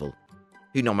Festival,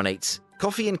 who nominates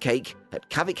Coffee and Cake at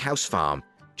Cavick House Farm,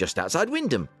 just outside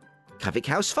Wymondham,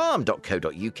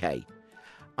 cavichousefarm.co.uk.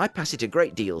 I pass it a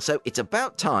great deal, so it's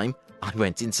about time I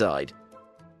went inside.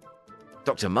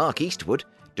 Dr. Mark Eastwood,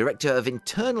 Director of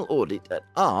Internal Audit at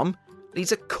ARM,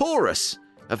 leads a chorus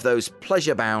of those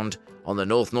pleasure-bound on the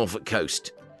North Norfolk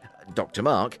coast. Dr.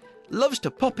 Mark loves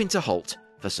to pop into Holt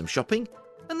for some shopping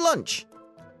and lunch.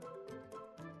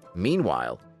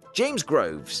 Meanwhile, James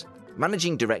Groves,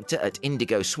 Managing Director at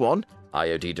Indigo Swan,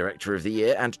 IOD Director of the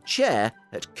Year and Chair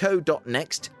at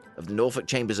Co.Next of the Norfolk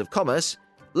Chambers of Commerce,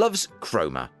 loves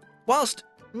Cromer, whilst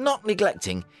not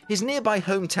neglecting his nearby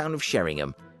hometown of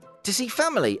Sheringham, to see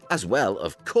family as well,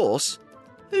 of course.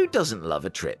 Who doesn't love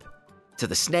a trip to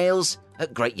the snails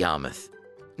at Great Yarmouth?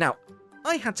 Now,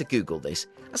 I had to Google this,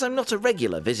 as I'm not a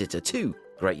regular visitor to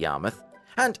Great Yarmouth,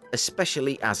 and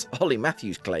especially as Ollie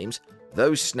Matthews claims,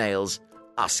 those snails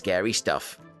are scary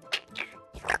stuff.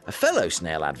 A fellow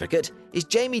snail advocate is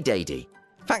Jamie Dady,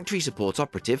 factory support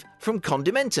operative from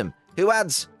Condimentum, who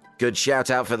adds, good shout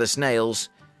out for the snails.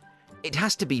 It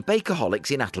has to be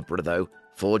Bakerholics in Attleborough, though,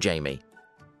 for Jamie.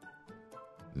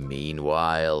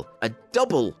 Meanwhile, a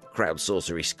double crowd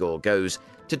sorcery score goes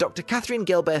to Dr. Catherine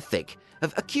Gelbert-Thick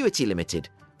of Acuity Limited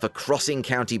for crossing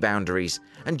county boundaries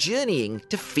and journeying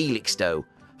to Felixstowe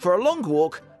for a long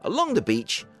walk along the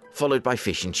beach, followed by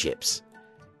fish and chips.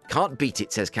 Can't beat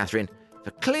it, says Catherine,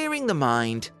 for clearing the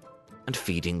mind and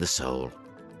feeding the soul.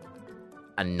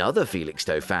 Another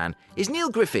Felixstowe fan is Neil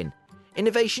Griffin,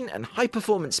 innovation and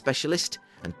high-performance specialist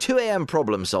and 2am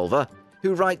problem solver,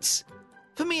 who writes,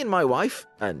 for me and my wife,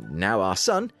 and now our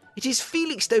son, it is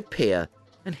Felixstowe Pier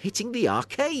and hitting the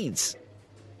arcades.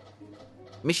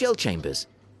 Michelle Chambers,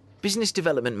 Business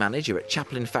Development Manager at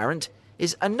Chaplin Farrant,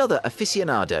 is another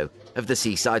aficionado of the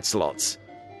seaside slots.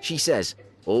 She says,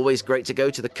 always great to go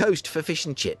to the coast for fish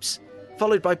and chips,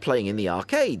 followed by playing in the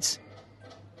arcades.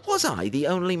 Was I the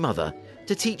only mother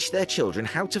to teach their children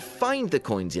how to find the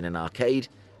coins in an arcade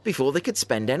before they could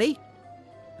spend any?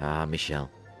 Ah,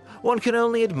 Michelle, one can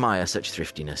only admire such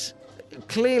thriftiness.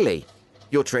 Clearly,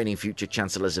 you're training future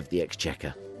Chancellors of the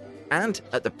Exchequer. And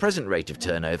at the present rate of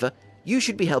turnover, you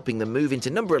should be helping them move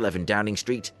into number 11 Downing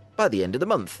Street by the end of the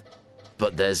month.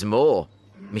 But there's more.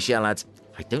 Michelle adds,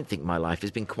 I don't think my life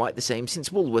has been quite the same since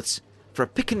Woolworths, for a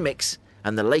pick and mix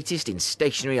and the latest in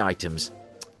stationery items.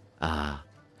 Ah,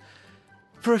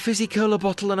 for a fizzy cola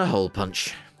bottle and a hole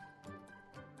punch.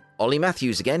 Ollie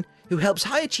Matthews again, who helps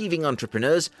high-achieving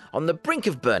entrepreneurs on the brink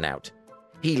of burnout.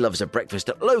 He loves a breakfast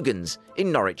at Logan's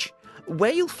in Norwich,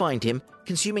 where you'll find him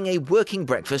consuming a working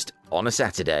breakfast on a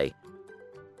Saturday.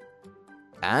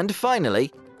 And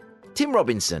finally, Tim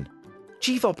Robinson,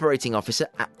 Chief Operating Officer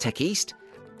at Tech East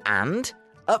and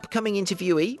upcoming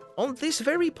interviewee on this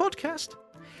very podcast.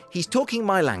 He's talking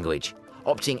my language,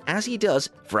 opting as he does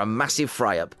for a massive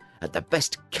fry-up at the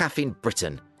best cafe in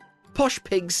Britain, Posh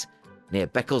Pigs near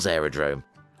Beccles Aerodrome.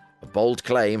 A bold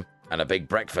claim and a big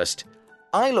breakfast.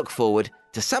 I look forward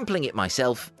to sampling it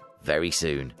myself very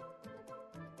soon.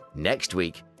 Next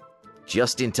week,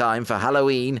 just in time for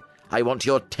Halloween, I want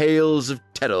your tales of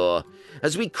terror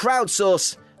as we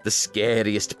crowdsource the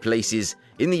scariest places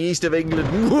in the east of England.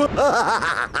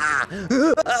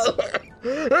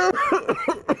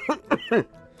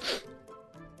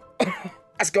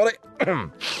 That's got it.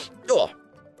 Oh.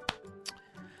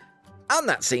 And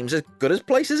that seems as good a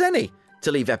place as any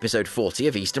to leave episode 40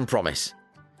 of Eastern Promise.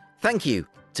 Thank you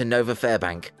to Nova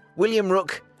Fairbank, William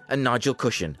Rook and Nigel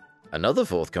Cushion, another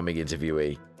forthcoming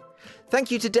interviewee. Thank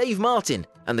you to Dave Martin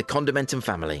and the Condimentum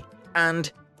family.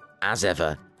 And, as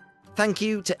ever, thank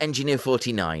you to Engineer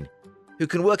 49, who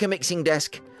can work a mixing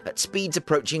desk at speeds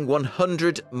approaching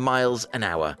 100 miles an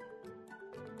hour.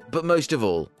 But most of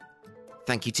all,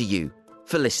 thank you to you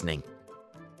for listening.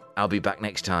 I'll be back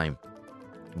next time.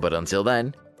 But until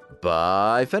then,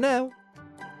 bye for now.